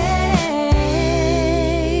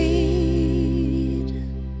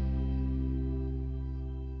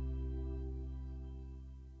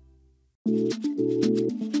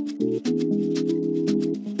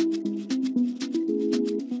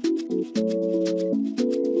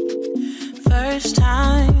 First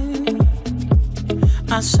time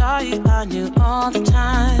I saw you, I knew all the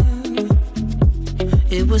time.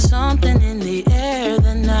 It was something in the air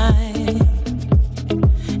that night,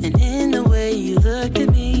 and in the way you looked at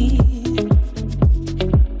me.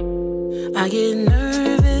 I get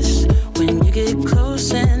nervous when you get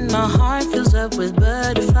close, and my heart fills up with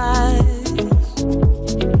butterflies.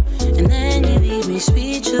 And then you leave me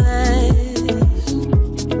speechless.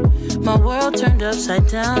 My world turned upside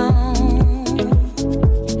down.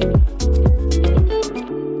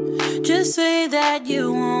 Just say that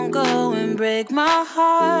you won't go and break my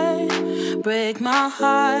heart. Break my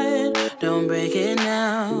heart, don't break it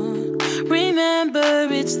now. Remember,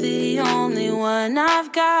 it's the only one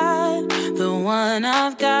I've got. The one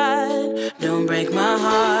I've got. Don't break my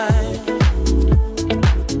heart.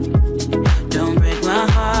 Don't break my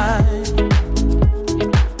heart.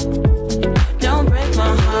 Don't break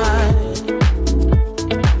my heart.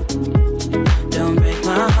 Don't break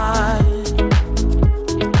my heart.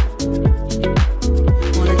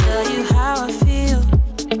 Wanna tell you how I feel,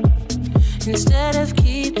 instead of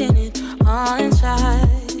keeping it all inside.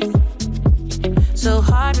 So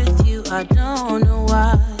hard with you, I don't know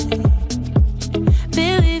why.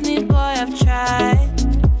 Believe me, boy, I've tried.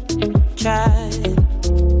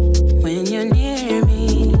 When you're near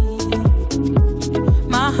me,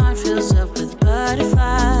 my heart fills up with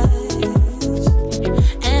butterflies.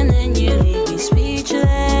 And then you leave me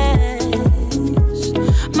speechless.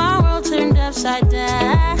 My world turned upside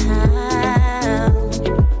down.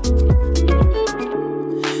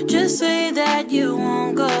 Just say that you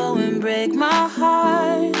won't go and break my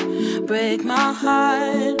heart. Break my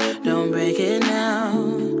heart, don't break it now.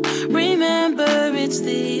 Remember, it's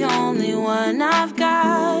the only one I've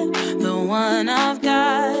got. The one I've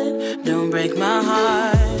got. Don't break my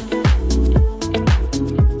heart.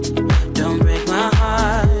 Don't break my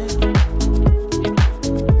heart.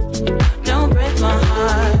 Don't break my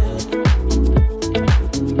heart.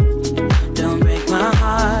 Don't break my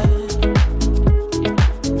heart.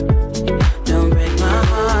 Don't break my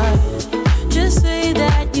heart. Just say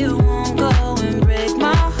that you won't go and break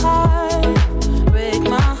my heart. Break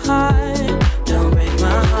my heart. Don't break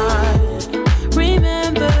my heart.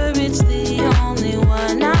 Remember, it's the only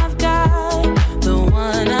one I've got. The one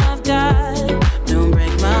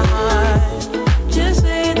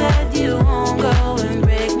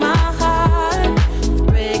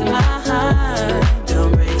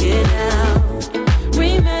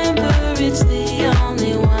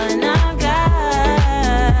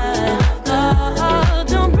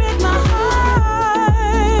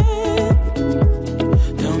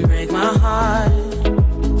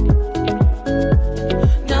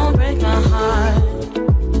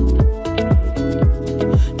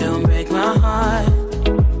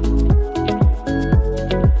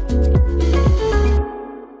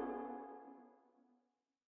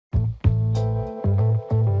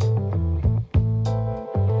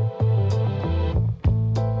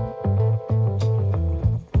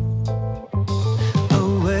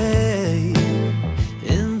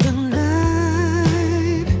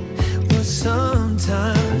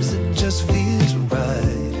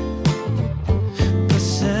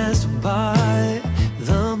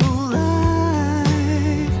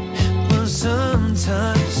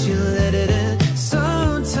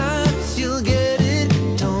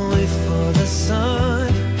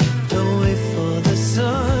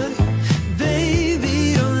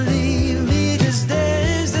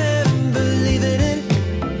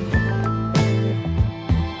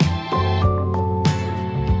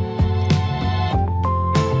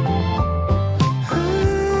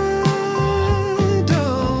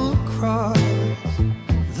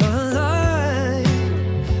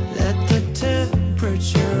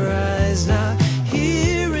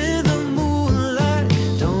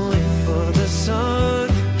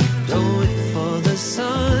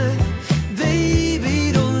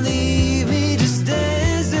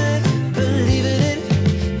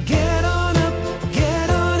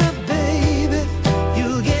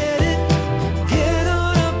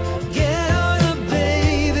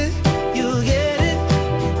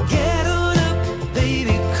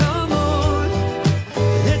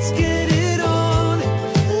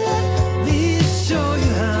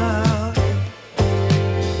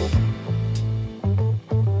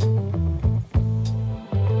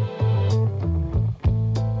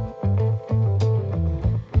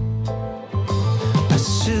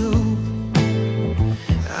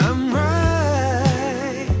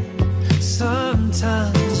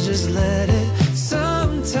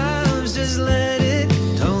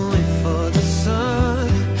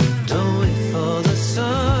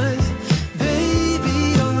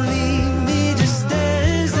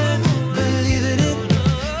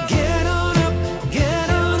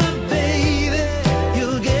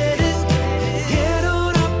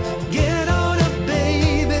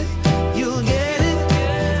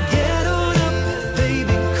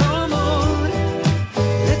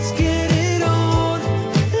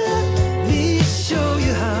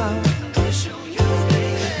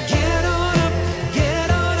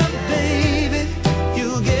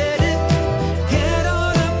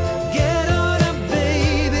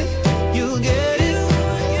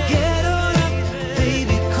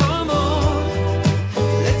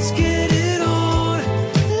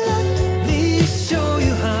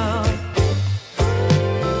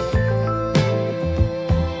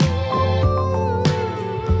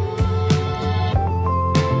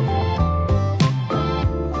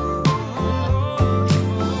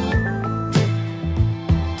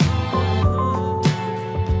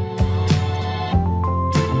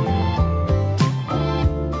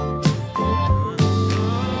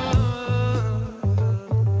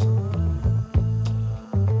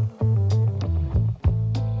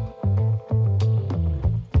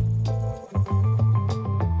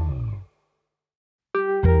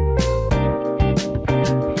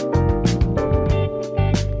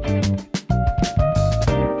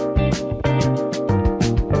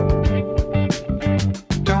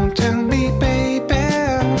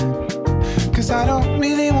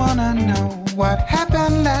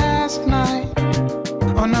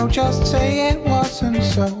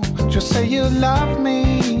you love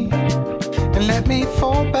me and let me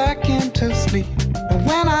fall back into sleep. And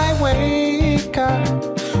when I wake up,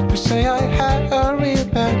 you say I had a real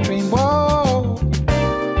bad dream. Whoa,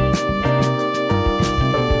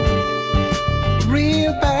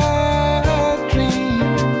 real bad dream.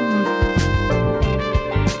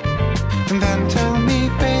 And then tell me,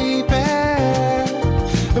 baby,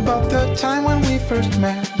 about the time when we first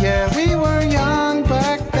met. Yeah, we were young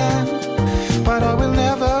back then, but I will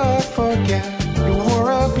never forget. You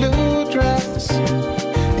wore a blue dress,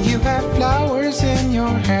 you had flowers in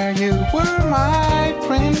your hair. You were my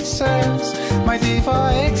princess, my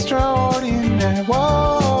diva extraordinaire.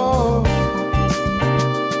 Whoa,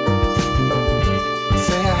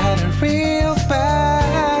 say I had a real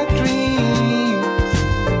bad dream.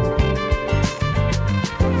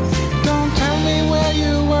 Don't tell me where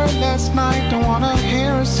you were last night, don't wanna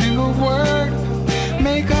hear a single word.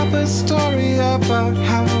 Make up a story about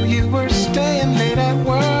how you were staying late at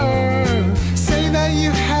work. Say that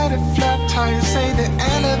you had a flat tire, say the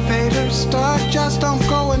elevator stuck. Just don't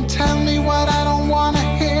go and tell me what I don't wanna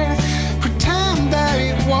hear. Pretend that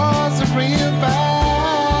it was a real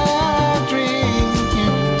bad dream.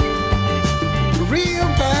 Real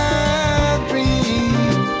bad dream.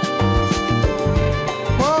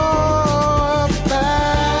 Oh, a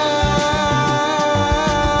bad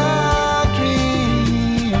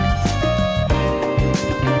dream.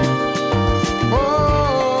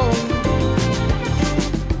 Oh,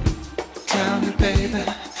 tell me, baby,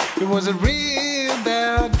 it was a real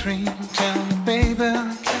bad dream. Tell me, baby,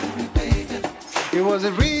 it was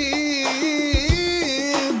a real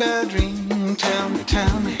bad dream.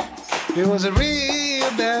 Tell me, it was a real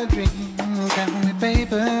bad dream. Tell me,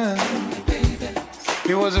 baby,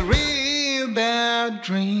 it was a real bad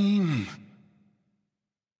dream.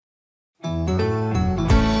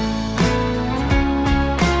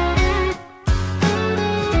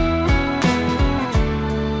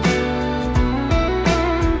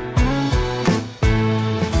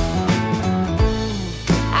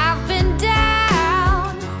 I've been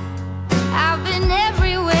down, I've been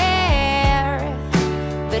everywhere,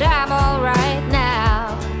 but I'm alright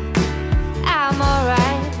now. I'm alright.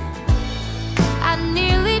 I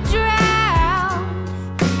nearly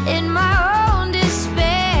drowned in my own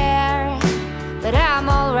despair, but I'm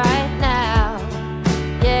alright now.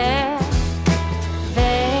 Yeah,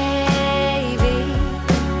 baby,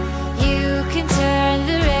 you can turn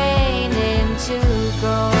the rain into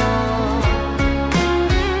gold.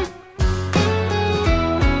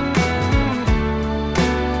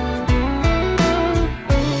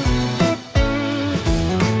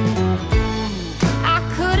 I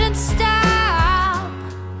couldn't stop,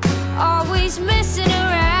 always messing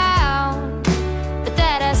around, but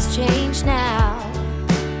that has changed now.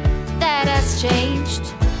 That has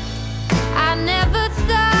changed. I never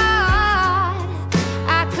thought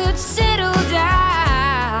I could settle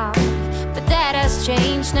down, but that has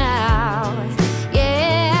changed now.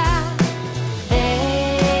 Yeah,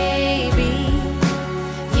 baby,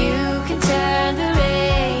 you can turn the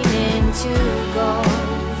rain into gold.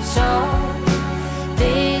 So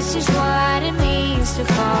this is what it means to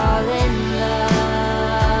fall in love.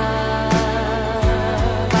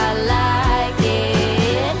 I like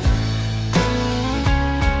it.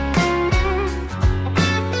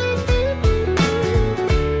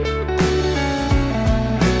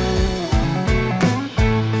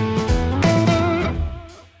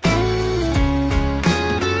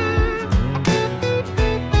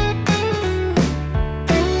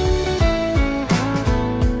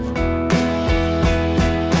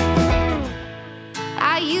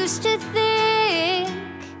 I used to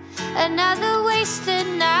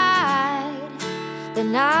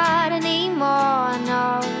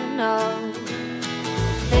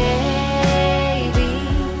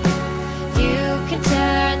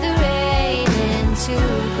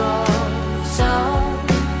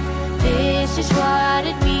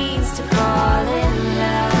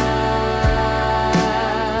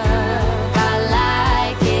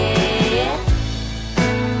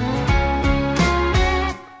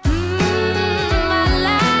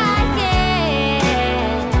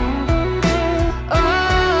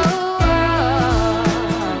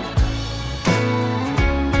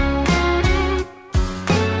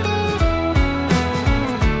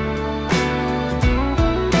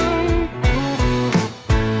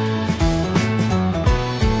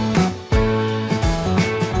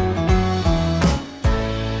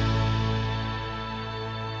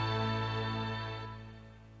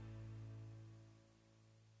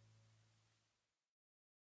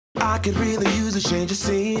I could really use a change of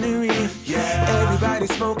scenery. Yeah. Everybody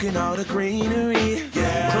smoking all the greenery.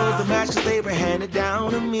 Yeah. Close the match 'cause they were handed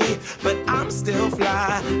down to me. But I'm still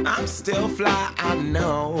fly, I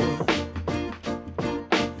know.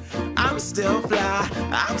 I'm still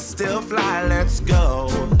fly, let's go.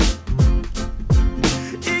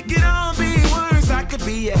 It could all be worse, I could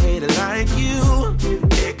be a hater like you.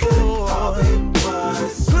 It could all be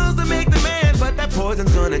worse. Pills to make the man, but that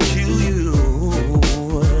poison's gonna kill you.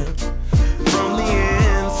 From the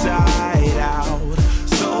inside out,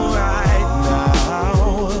 so right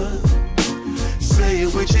now. Say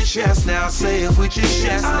it with your chest now, say it with your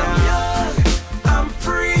chest now. I'm young, I'm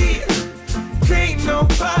free, can't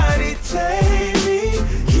nobody take me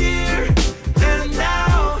here and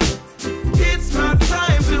now. It's my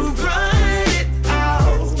time to run it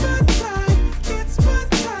out. It's my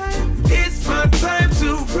time, it's my time to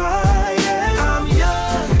ride it. I'm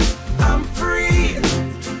young, I'm free,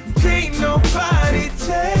 can't nobody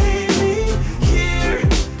take me here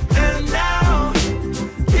and now.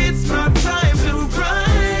 It's my time to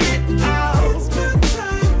run it out. It's my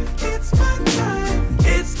time, it's my time,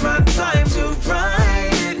 it's my time to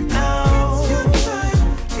ride it out.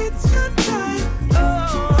 It's your time,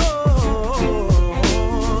 oh.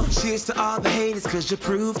 Cheers to all the haters, 'cause you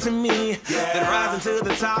proved to me that rising to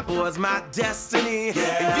the top was my destiny.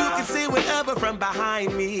 And you can see whatever from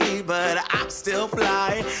behind me, but I'm still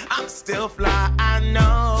fly, I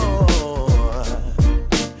know.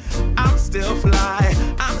 I'm still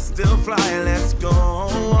fly, let's go.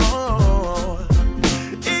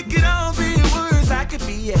 It could all be worse, I could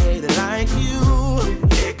be a hater like you.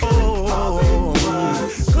 It could all be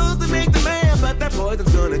worse. Clothes to make the man, but that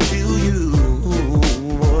poison's gonna kill you.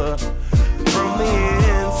 From the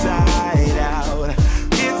inside out,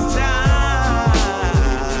 it's time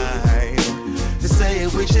to say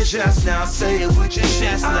it with your chest now, say it with your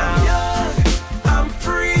chest now. I'm young, I'm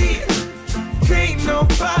free, can't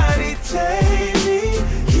nobody take me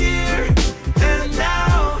here and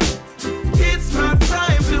now. It's my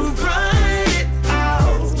time to run it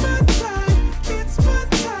out. It's my time, it's my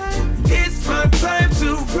time, it's my time to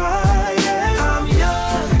ride it. I'm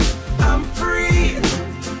young, I'm free,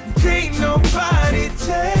 can't nobody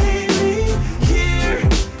take me here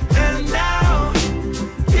and now.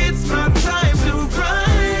 It's my time to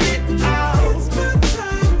run it out. It's my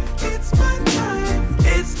time, it's my time,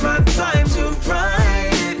 it's my time to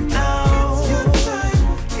ride it out.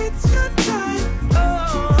 It's your time, oh.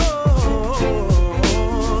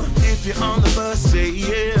 If you're on the bus, say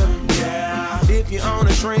yeah. Yeah. If you're on a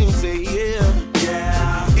train, say yeah.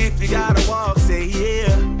 Yeah. If you gotta walk, say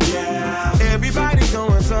yeah. Yeah. Everybody's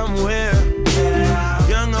going somewhere. Yeah.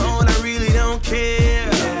 Young or old, I really don't care.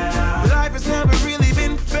 Yeah. Life has never really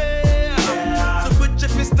been fair. Yeah. So put your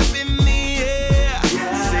fist up in the air.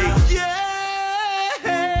 Yeah. Say yeah.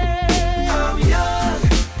 I'm young,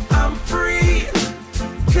 I'm free,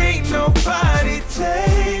 can't nobody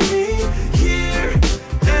take me here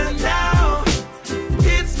and now.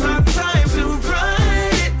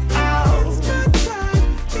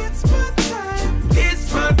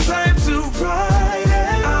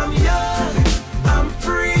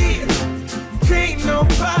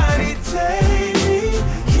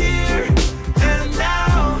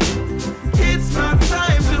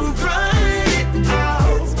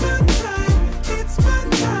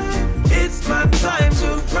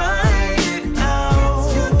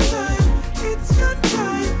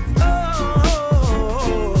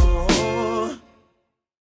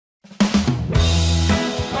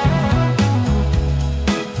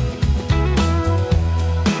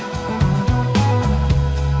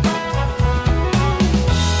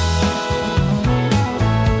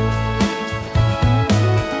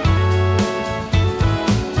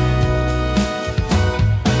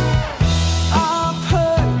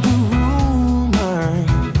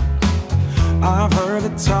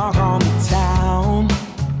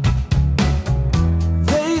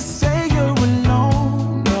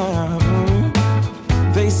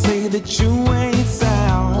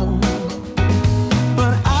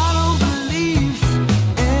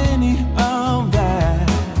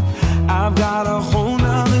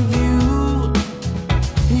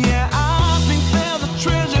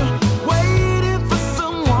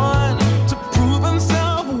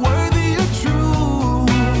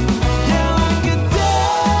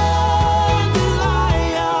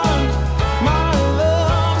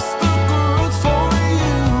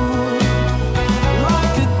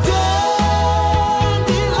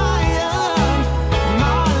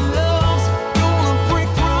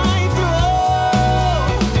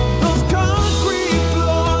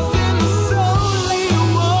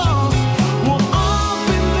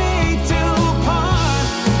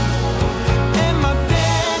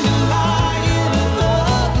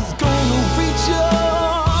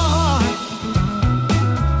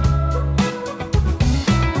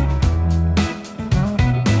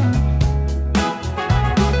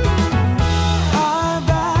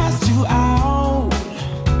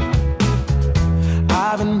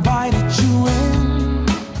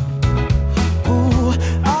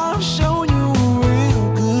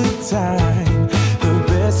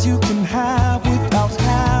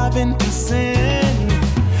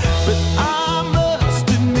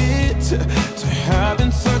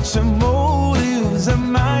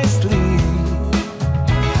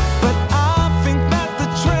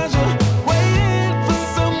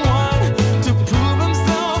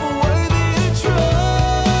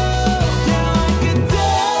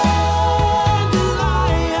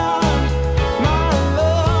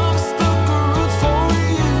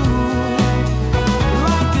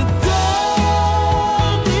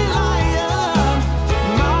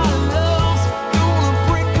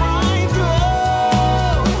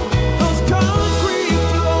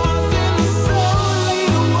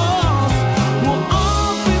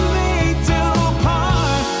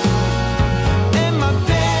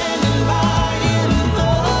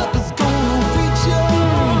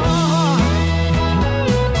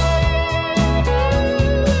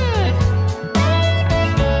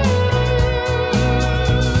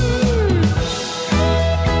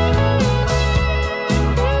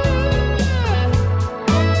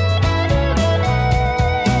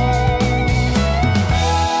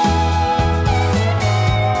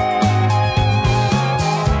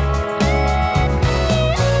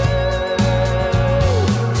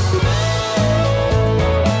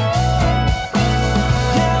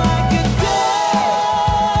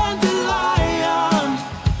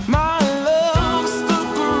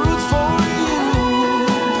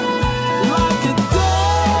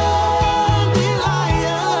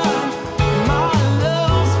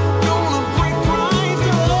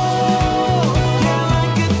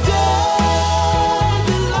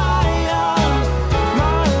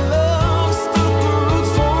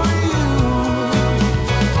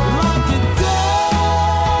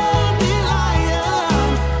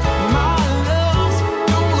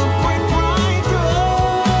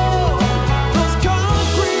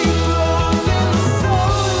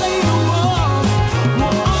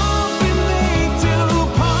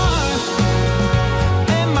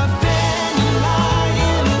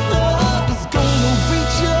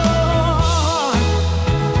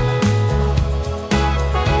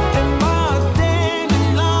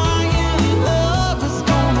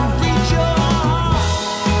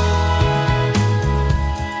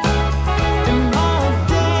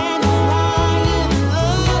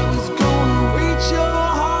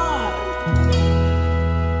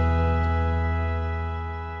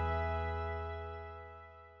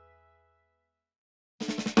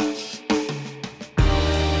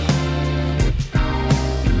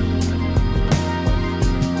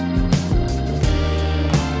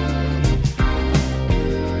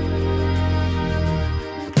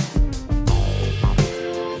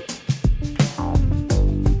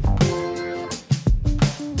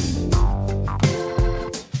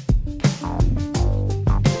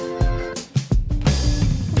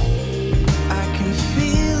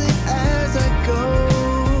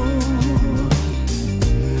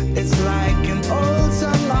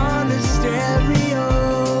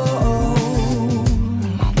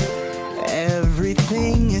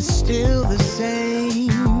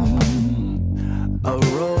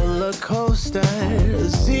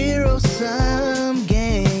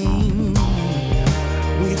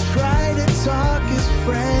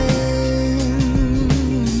 friends.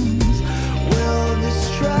 Will this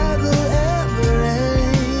struggle ever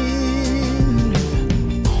end?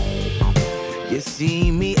 You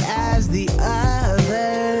see me as the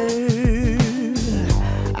other.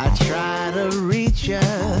 I try to reach ya,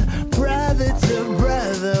 brother to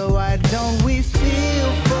brother. Why don't we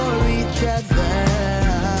feel for each other?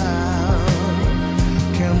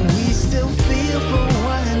 Can we still feel for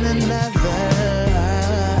one another?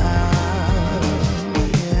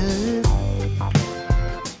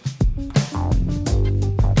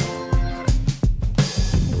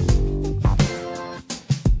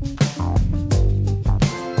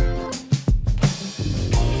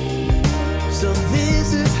 So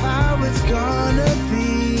this is how it's gonna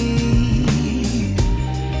be.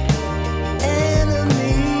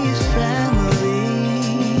 Enemies, family.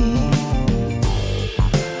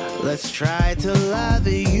 Let's try to love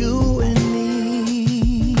you and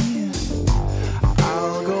me.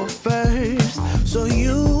 I'll go first so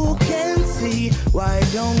you can see. Why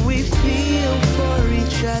don't we feel for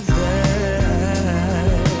each other?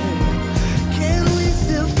 Can we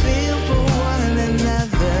still feel for one another?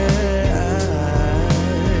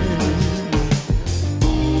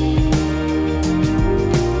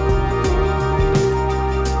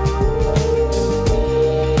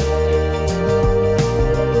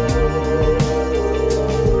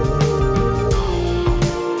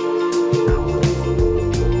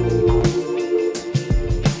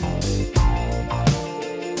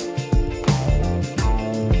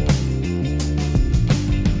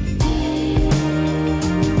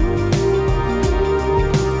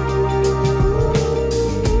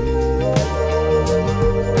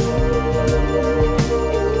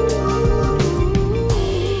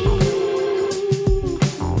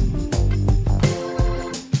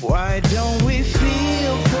 Why don't we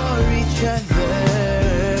feel for each other?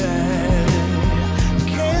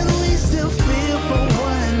 Can we still feel for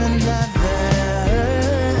one another?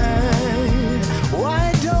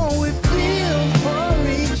 Why don't we feel for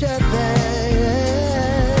each other?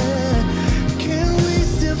 Can we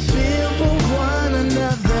still feel for one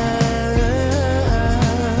another?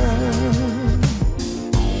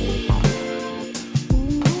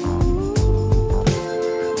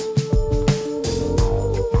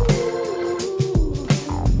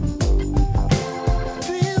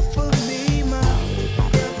 Feel for me, my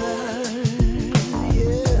brother,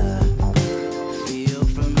 yeah. Feel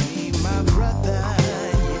for me, my brother,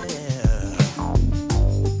 yeah.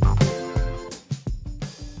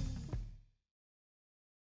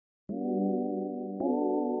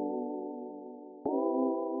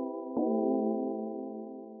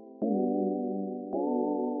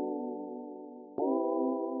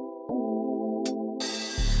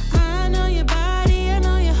 I know your body, I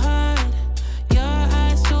know your heart. Your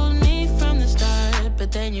eyes told me from the start,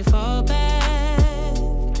 but then you fall back.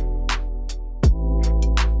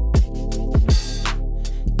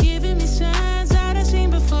 Giving me signs that I've seen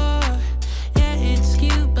before. Yeah, it's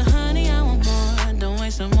cute, but honey, I want more. Don't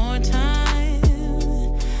waste no more time.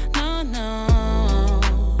 No, no.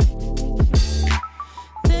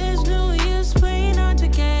 There's no use playing hard to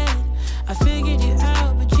get. I figured you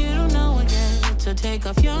out, but you don't know it yet. So take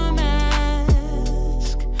off your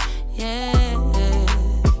mask. Yeah.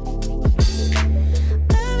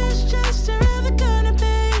 Love is just around the corner,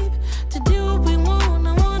 babe. To do what we want,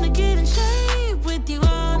 I wanna get in shape with you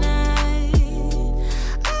all night.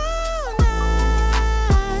 All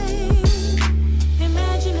night.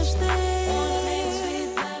 Imagine us there.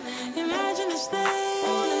 Imagine us there.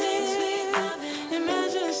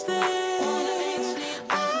 Imagine us there.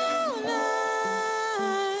 All night.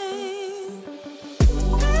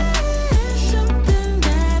 There's something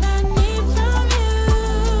that I need from you.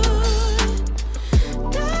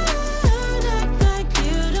 Don't act like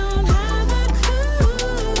you don't have a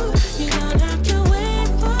clue. You don't have to wait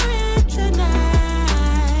for it tonight.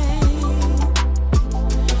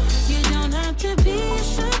 You don't have to be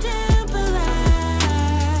so damn polite.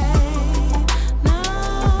 No,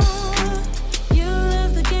 you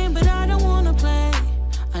love the game, but I don't wanna play.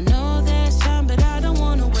 I know there's time, but I don't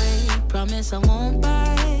wanna wait. Promise I won't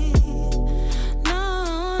bite.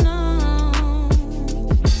 No, no.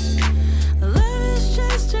 Love is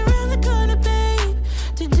just around the corner, babe.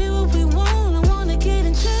 To do what we want, I wanna get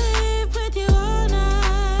in shape with you all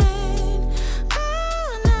night.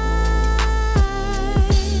 All night.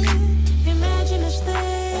 Imagine us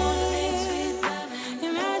there.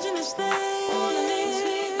 Imagine us there.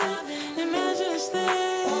 Imagine us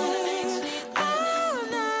there. All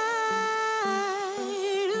night.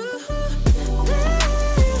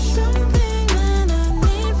 There's something that I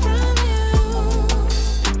need from you.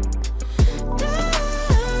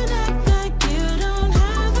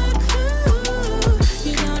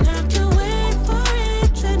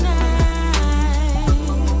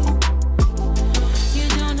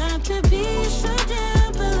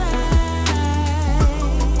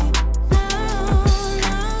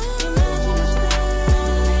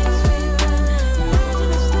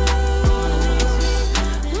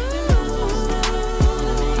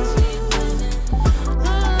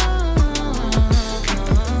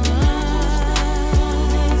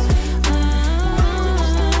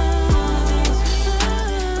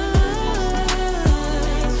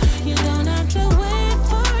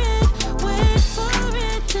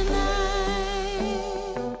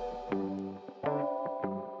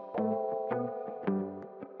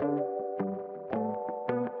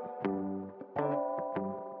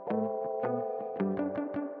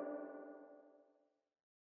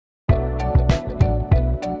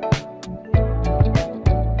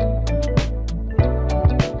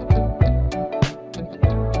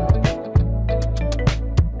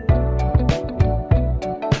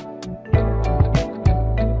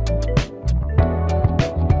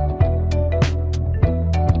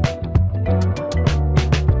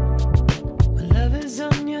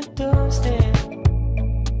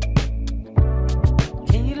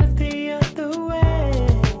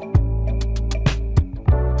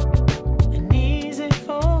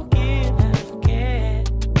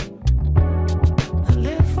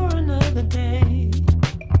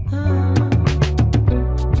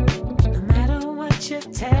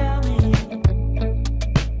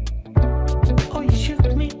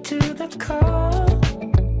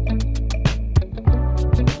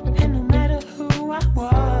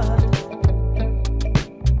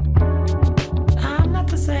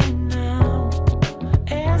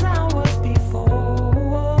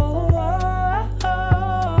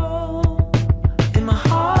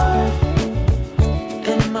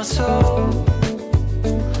 in my soul.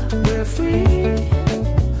 We're free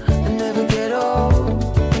and never get old.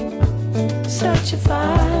 Such a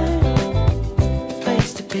fine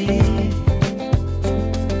place to be.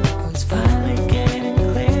 It's finally getting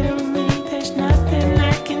clear to me. There's nothing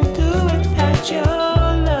I can do without your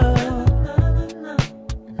love.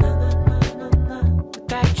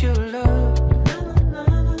 Without your love.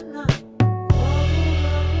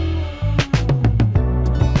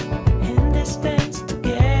 In this dance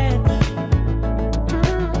together.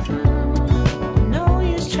 No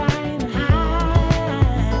use trying to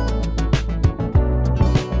hide.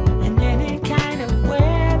 In any kind of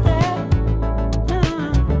weather,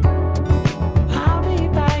 I'll be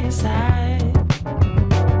by your side.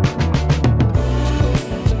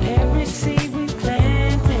 Every seed we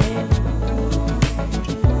planted,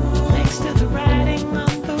 next to the writing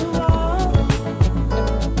on the wall,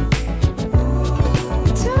 we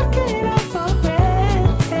took it all for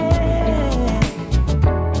granted.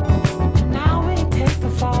 Now we take the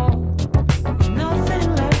fall, nothing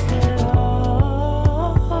left at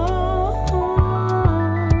all.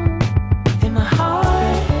 In my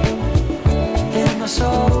heart, in my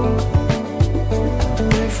soul,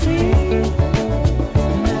 we're free,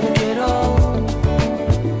 we'll never get old.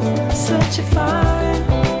 Such a fine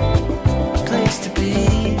place to be.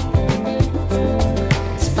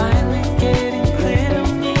 It's finally getting clear to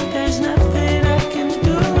me. There's nothing I can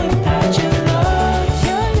do without your love,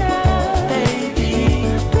 baby.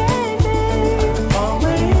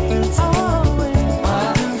 Always,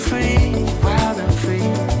 wild and free,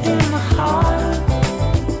 in my heart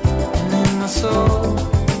and in my soul.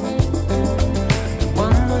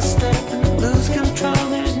 One more step and lose control.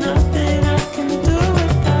 There's nothing I can do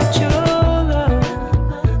without your love.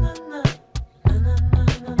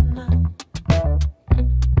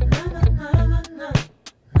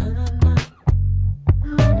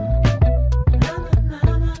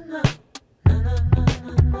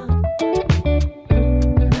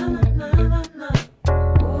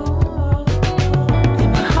 In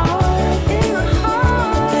my heart,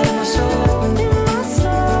 in my soul,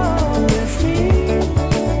 we're free,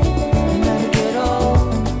 we'll never get old.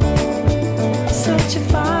 Such a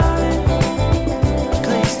fine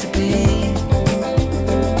place to be.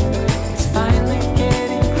 It's finally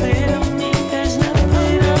getting clear to me. There's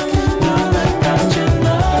nothing I can do without your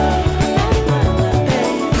love,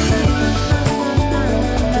 baby.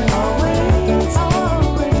 Always,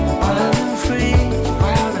 wild and free,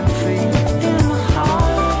 in my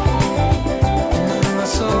heart and in my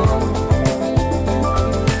soul.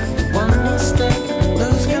 One more step,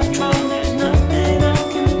 lose control. There's nothing I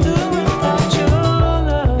can do without your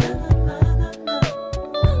love.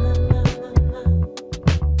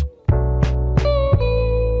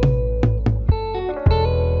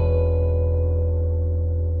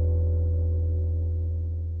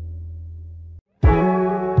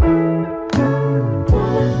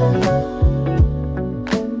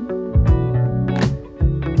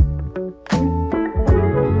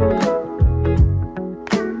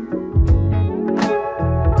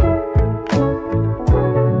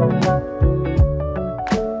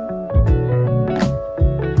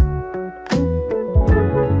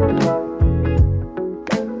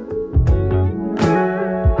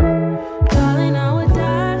 Darling, I would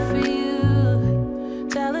die for you.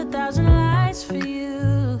 Tell 1,000 lies for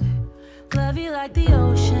you. Love you like the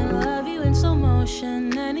ocean. Love you in slow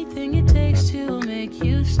motion. Anything it takes to make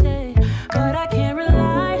you stay. But I can't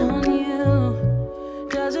rely on you.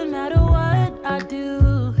 Doesn't matter what I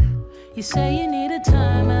do. You say you need a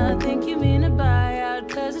time. I think you mean a buyout.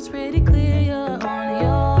 'Cause it's pretty clear you're on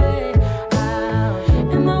your way out.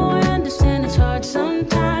 And though I understand it's hard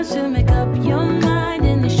sometimes to make up your mind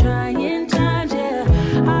in these trying times, yeah,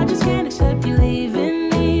 I just can't accept you leaving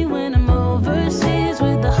me when I'm overseas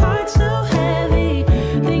with the heart so heavy.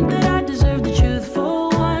 Think that I deserve the truth for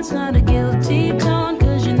once, not a guilty tone,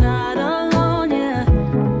 'cause you're not alone, yeah.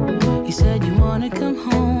 You said you wanna come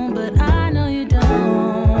home, but I know you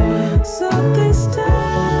don't. So this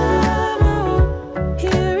time I won't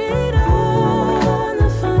hear it on the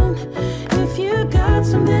phone. If you got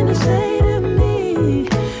something to say to me,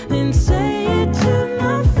 then say it to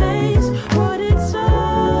my face. What it's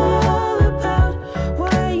all about,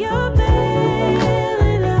 why you're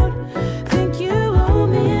bailing out. Think you owe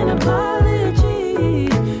me an apology.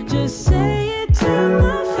 Just say it to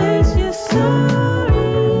my face. You're sorry.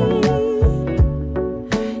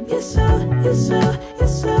 You're so sorry.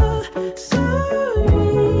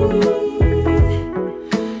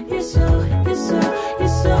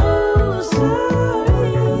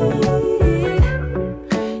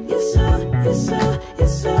 You're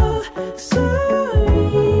so sorry.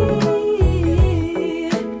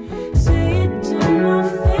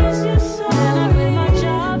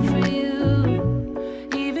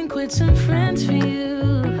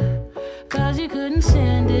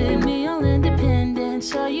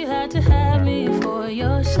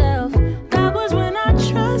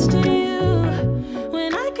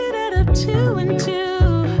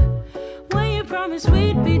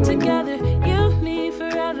 together, you, me,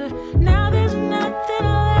 forever. Now there's nothing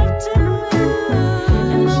left to lose.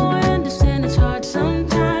 And though I understand it's hard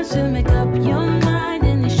sometimes to make up your mind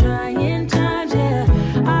in these trying times, yeah,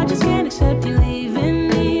 I just can't accept you leaving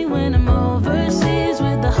me when I'm overseas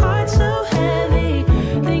with the heart so heavy.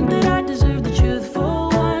 Think that I deserve the truth for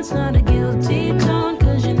once, not a guilty tone,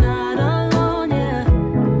 'cause you're not alone, yeah.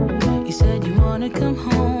 You said you wanna come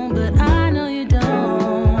home, but I know you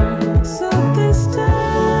don't. So this time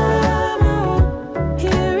I won't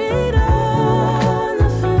hear it on the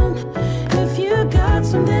phone. If you got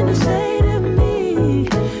something to say to me,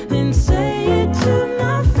 then say it to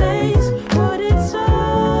my face. What it's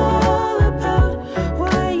all about,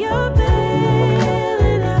 why you're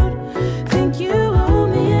bailing out. Think you owe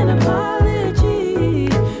me an apology.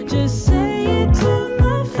 Just say it to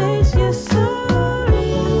my face. You're sorry.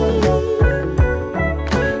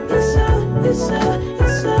 You're so sorry.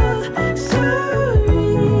 You're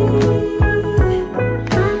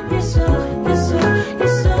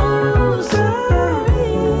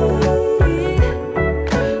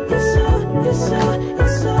so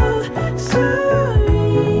sorry. Sorry.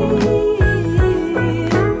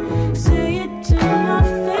 Say it to my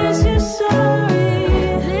face, you're sorry.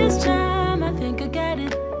 This time I think I get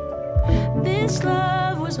it. This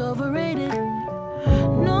love was overrated.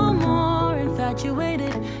 No more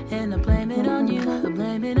infatuated. And I blame it on you, I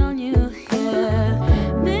blame it on you, yeah.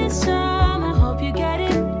 This time